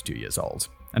 42 years old.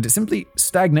 And it simply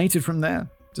stagnated from there.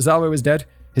 DeSalvo was dead.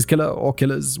 His killer or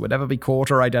killers would never be caught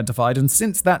or identified, and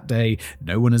since that day,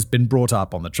 no one has been brought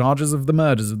up on the charges of the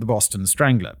murders of the Boston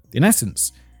Strangler. In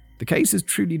essence, the case has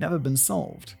truly never been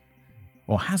solved.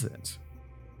 Or has it?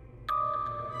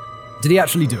 Did he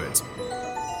actually do it?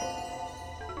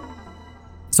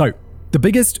 So, the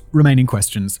biggest remaining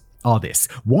questions are this.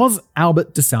 Was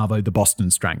Albert DeSalvo the Boston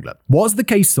Strangler? Was the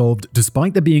case solved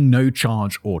despite there being no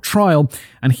charge or trial?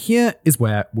 And here is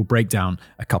where we'll break down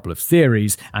a couple of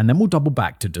theories, and then we'll double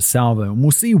back to DeSalvo, and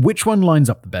we'll see which one lines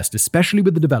up the best, especially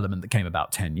with the development that came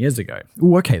about 10 years ago.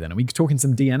 Ooh, okay then, are we talking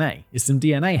some DNA? Is some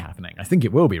DNA happening? I think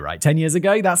it will be, right? 10 years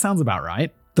ago? That sounds about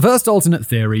right. The first alternate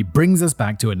theory brings us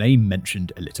back to a name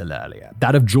mentioned a little earlier,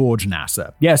 that of George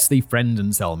Nassar. Yes, the friend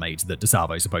and cellmate that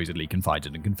DeSalvo supposedly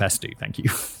confided and confessed to. Thank you.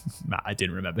 I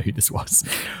didn't remember who this was.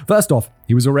 First off,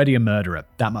 he was already a murderer.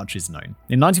 That much is known.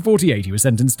 In 1948, he was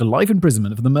sentenced to life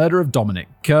imprisonment for the murder of Dominic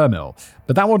Kermill,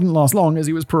 but that wouldn't last long as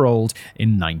he was paroled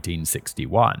in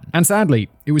 1961. And sadly,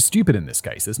 it was stupid in this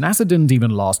case, as Nassar didn't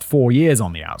even last 4 years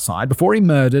on the outside before he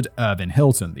murdered Irvin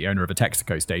Hilton, the owner of a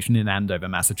Texaco station in Andover,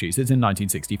 Massachusetts in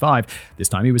 1965. This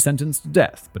time he was sentenced to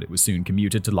death, but it was soon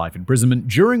commuted to life imprisonment,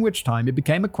 during which time he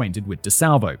became acquainted with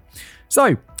DeSalvo.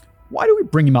 So, why do we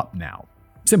bring him up now?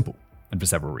 Simple, and for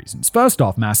several reasons. First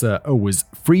off, Nassar was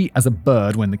free as a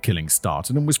bird when the killings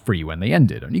started and was free when they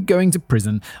ended, only going to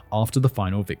prison after the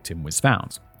final victim was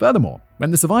found. Furthermore,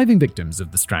 when the surviving victims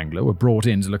of the Strangler were brought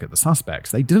in to look at the suspects,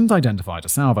 they didn't identify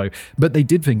DeSalvo, but they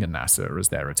did finger Nassar as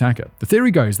their attacker. The theory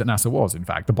goes that Nassar was, in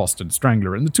fact, the Boston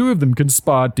Strangler, and the two of them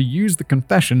conspired to use the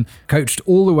confession, coached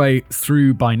all the way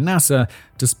through by Nassar,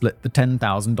 to split the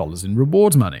 $10,000 in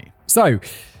reward money. So,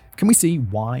 can we see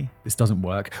why this doesn't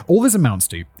work? All this amounts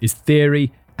to is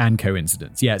theory and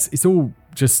coincidence. Yes, it's all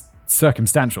just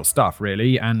circumstantial stuff,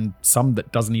 really, and some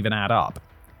that doesn't even add up,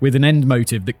 with an end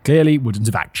motive that clearly wouldn't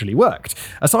have actually worked.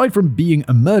 Aside from being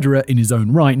a murderer in his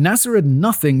own right, Nassar had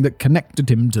nothing that connected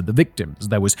him to the victims.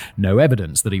 There was no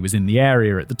evidence that he was in the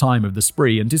area at the time of the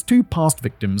spree, and his 2 past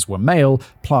victims were male,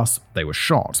 plus they were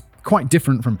shot. Quite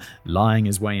different from lying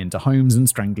his way into homes and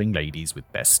strangling ladies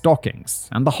with bare stockings.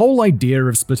 And the whole idea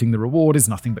of splitting the reward is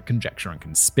nothing but conjecture and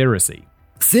conspiracy.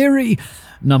 Theory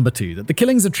number 2, that the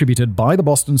killings attributed by the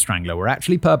Boston Strangler were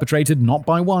actually perpetrated not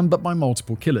by one, but by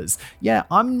multiple killers. Yeah,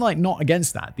 I'm not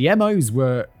against that. The MOs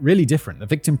were really different. The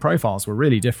victim profiles were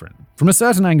really different. From a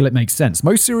certain angle, it makes sense.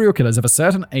 Most serial killers have a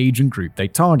certain age and group they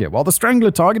target, while the Strangler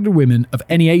targeted women of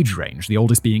any age range, the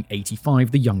oldest being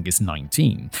 85, the youngest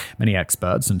 19. Many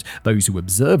experts and those who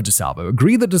observed DeSalvo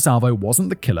agree that DeSalvo wasn't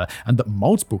the killer and that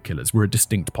multiple killers were a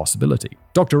distinct possibility.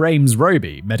 Dr. Ames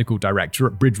Roby, medical director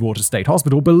at Bridgewater State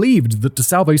Hospital, believed that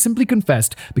DeSalvo simply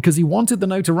confessed because he wanted the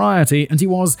notoriety, and he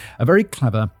was a very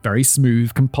clever, very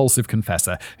smooth, compulsive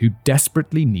confessor who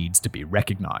desperately needs to be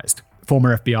recognized.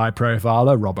 Former FBI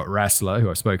profiler Robert Ressler, who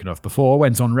I've spoken of before,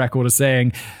 went on record as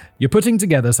saying, "You're putting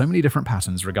together so many different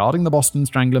patterns regarding the Boston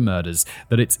Strangler murders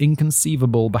that it's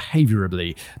inconceivable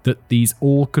behaviorally that these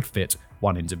all could fit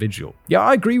one individual." Yeah,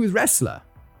 I agree with Ressler.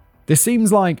 This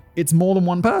seems like it's more than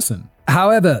one person.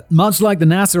 However, much like the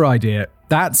Nassar idea,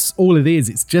 that's all it is.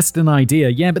 It's just an idea.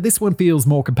 Yeah, but this one feels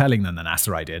more compelling than the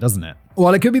Nassar idea, doesn't it?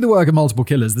 While it could be the work of multiple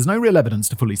killers, there's no real evidence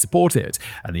to fully support it.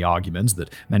 And the argument that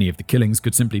many of the killings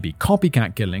could simply be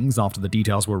copycat killings after the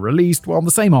details were released, well,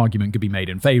 the same argument could be made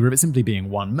in favor of it simply being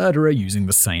one murderer using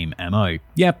the same MO.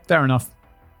 Yeah, fair enough.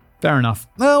 Fair enough.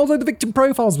 Although the victim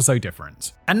profiles were so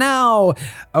different. And now,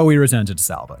 we return to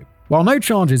DeSalvo. While no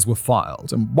charges were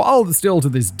filed, and while still to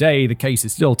this day the case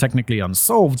is still technically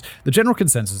unsolved, the general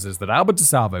consensus is that Albert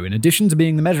DeSalvo, in addition to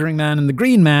being the Measuring Man and the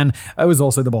Green Man, was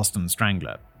also the Boston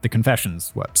Strangler. The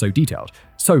confessions were so detailed,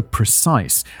 so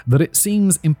precise, that it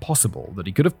seems impossible that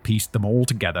he could have pieced them all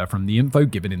together from the info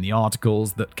given in the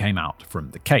articles that came out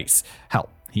from the case. Hell,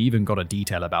 he even got a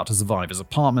detail about a survivor's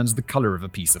apartment, the color of a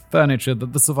piece of furniture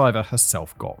that the survivor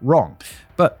herself got wrong.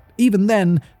 But even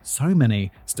then, so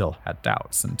many still had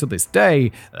doubts, and to this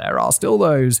day, there are still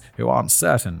those who aren't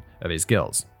certain of his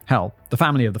guilt. Hell, the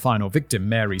family of the final victim,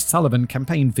 Mary Sullivan,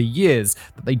 campaigned for years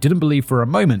that they didn't believe for a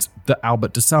moment that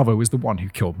Albert DeSalvo was the one who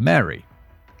killed Mary.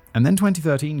 And then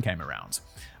 2013 came around.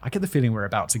 I get the feeling we're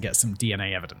about to get some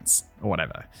DNA evidence, or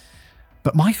whatever.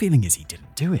 But my feeling is he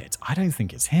didn't do it. I don't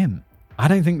think it's him. I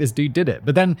don't think this dude did it.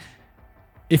 But then,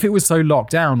 if it was so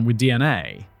locked down with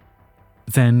DNA,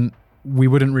 then we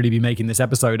wouldn't really be making this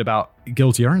episode about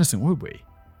guilty or innocent, would we?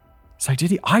 So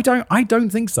did he? I don't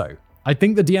think so. I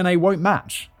think the DNA won't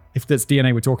match, if that's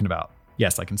DNA we're talking about.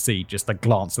 Yes, I can see just a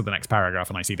glance at the next paragraph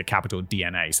and I see the capital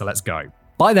DNA, so let's go.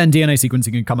 By then, DNA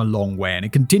sequencing had come a long way, and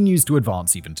it continues to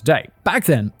advance even today. Back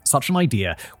then, such an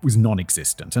idea was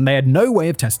non-existent, and they had no way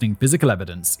of testing physical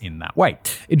evidence in that way.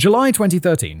 In July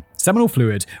 2013, seminal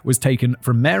fluid was taken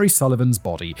from Mary Sullivan's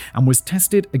body and was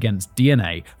tested against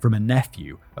DNA from a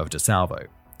nephew of DeSalvo.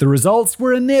 The results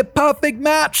were a near-perfect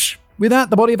match! With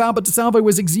that, the body of Albert DeSalvo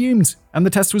was exhumed, and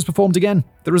the test was performed again.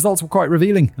 The results were quite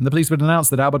revealing, and the police would announce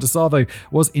that Albert DeSalvo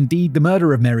was indeed the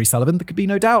murderer of Mary Sullivan. There could be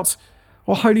no doubt.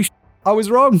 Oh, holy shit, I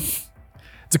was wrong.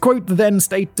 To quote the then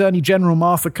State Attorney General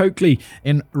Martha Coakley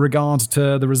in regard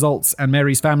to the results and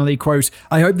Mary's family, quote,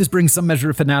 "I hope this brings some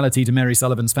measure of finality to Mary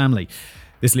Sullivan's family.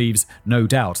 This leaves no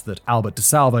doubt that Albert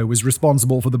DeSalvo was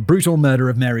responsible for the brutal murder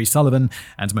of Mary Sullivan,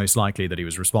 and most likely that he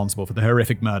was responsible for the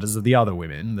horrific murders of the other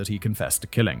women that he confessed to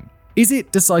killing." Is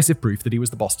it decisive proof that he was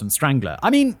the Boston Strangler?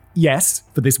 I mean, yes,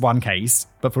 for this one case,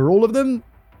 but for all of them,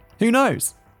 who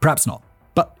knows? Perhaps not.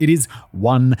 But it is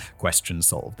one question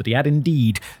solved, that he had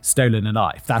indeed stolen a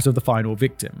knife, that of the final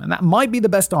victim, and that might be the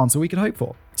best answer we can hope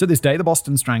for. To this day, the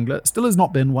Boston Strangler still has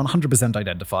not been 100%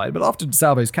 identified, but after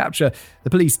DeSalvo's capture, the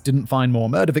police didn't find more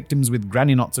murder victims with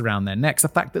granny knots around their necks, a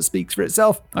fact that speaks for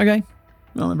itself. Okay,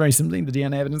 well, very simply, the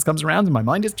DNA evidence comes around and my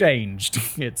mind has changed.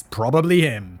 It's probably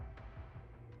him.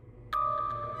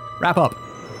 Wrap up.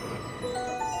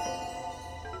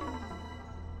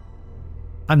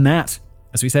 And that,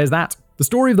 as we say, is that. The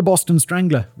story of the Boston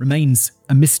Strangler remains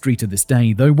a mystery to this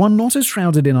day, though one not as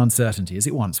shrouded in uncertainty as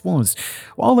it once was.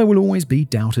 While there will always be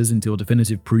doubters until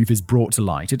definitive proof is brought to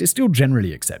light, it is still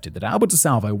generally accepted that Albert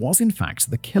DeSalvo was in fact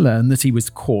the killer and that he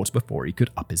was caught before he could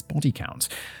up his body count.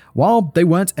 While they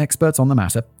weren't experts on the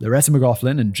matter, Loretta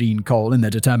McLaughlin and Jean Cole, in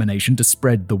their determination to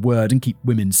spread the word and keep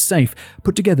women safe,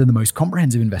 put together the most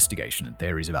comprehensive investigation and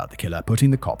theories about the killer,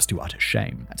 putting the cops to utter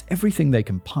shame. And everything they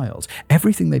compiled,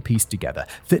 everything they pieced together,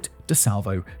 fit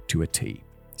DeSalvo to a T.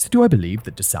 So do I believe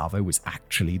that DeSalvo was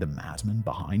actually the madman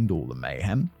behind all the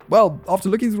mayhem? Well, after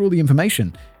looking through all the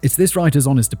information, it's this writer's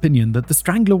honest opinion that the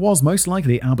Strangler was most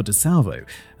likely Albert DeSalvo,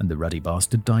 and the ruddy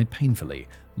bastard died painfully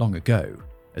long ago,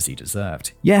 as he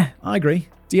deserved. Yeah, I agree.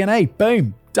 DNA,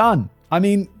 boom, done. I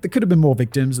mean, there could have been more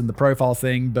victims in the profile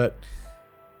thing, but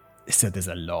so there's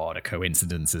a lot of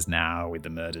coincidences now with the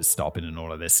murders stopping and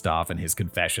all of this stuff and his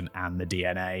confession and the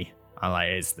DNA. I'm like,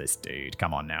 it's this dude,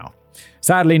 come on now.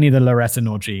 Sadly, neither Loretta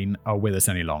nor Jean are with us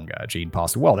any longer. Jean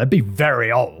passed away. Well, they'd be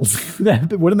very old.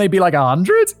 Wouldn't they be like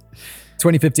 100?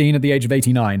 2015 at the age of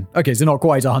 89. Okay, so not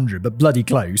quite 100, but bloody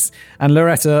close. And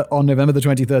Loretta on November the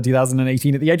 23rd,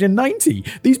 2018 at the age of 90.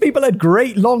 These people had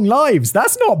great long lives.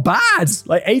 That's not bad.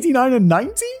 Like 89 and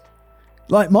 90?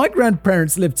 Like my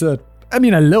grandparents lived to, I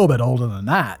mean, a little bit older than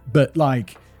that, but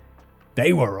like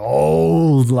they were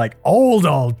old, like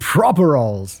old, proper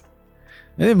old.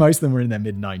 I think most of them were in their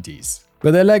mid-90s.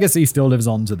 But their legacy still lives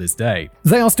on to this day.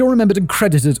 They are still remembered and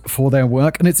credited for their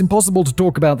work, and it's impossible to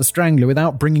talk about the Strangler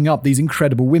without bringing up these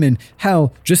incredible women.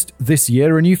 Hell, just this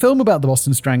year, a new film about the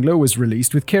Boston Strangler was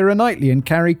released with Keira Knightley and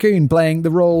Carrie Coon playing the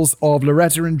roles of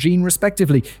Loretta and Jean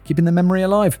respectively, keeping their memory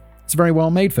alive. It's a very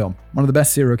well-made film, one of the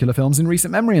best serial killer films in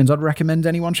recent memory, and I'd recommend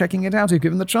anyone checking it out who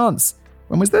given the chance.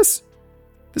 When was this?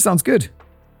 This sounds good.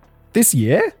 This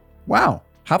year? Wow,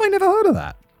 have I never heard of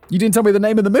that? You didn't tell me the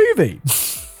name of the movie.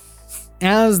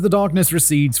 As the darkness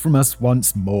recedes from us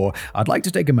once more, I'd like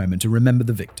to take a moment to remember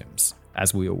the victims,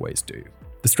 as we always do.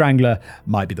 The Strangler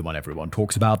might be the one everyone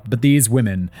talks about, but these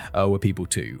women were people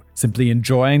too, simply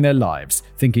enjoying their lives,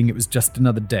 thinking it was just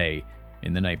another day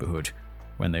in the neighborhood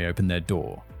when they opened their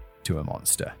door to a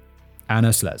monster.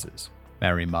 Anna Slezers,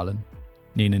 Mary Mullen,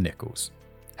 Nina Nichols,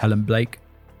 Helen Blake,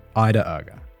 Ida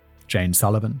Erger, Jane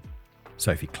Sullivan,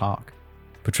 Sophie Clark,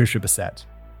 Patricia Bassett,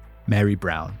 Mary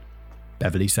Brown,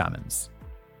 Beverly Salmons,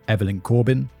 Evelyn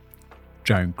Corbin,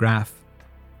 Joan Graff,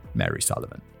 Mary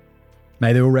Sullivan.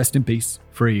 May they all rest in peace,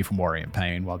 free from worry and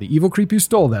pain, while the evil creep who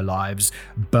stole their lives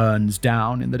burns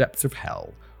down in the depths of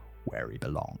hell where he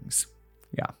belongs.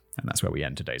 Yeah, and that's where we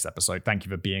end today's episode. Thank you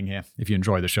for being here. If you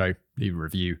enjoy the show, leave a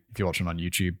review. If you're watching on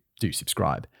YouTube, do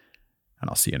subscribe. And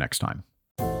I'll see you next time.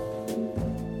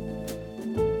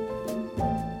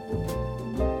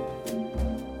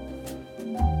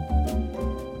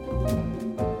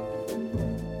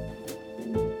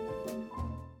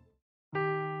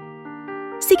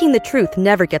 Seeking the truth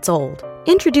never gets old.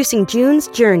 Introducing June's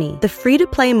Journey, the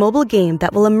free-to-play mobile game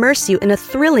that will immerse you in a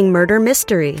thrilling murder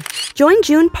mystery. Join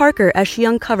June Parker as she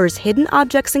uncovers hidden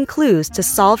objects and clues to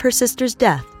solve her sister's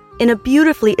death in a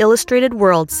beautifully illustrated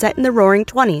world set in the Roaring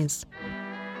 '20s.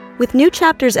 With new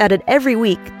chapters added every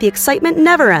week, the excitement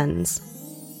never ends.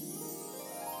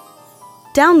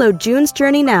 Download June's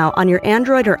Journey now on your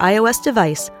Android or iOS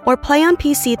device, or play on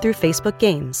PC through Facebook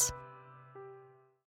Games.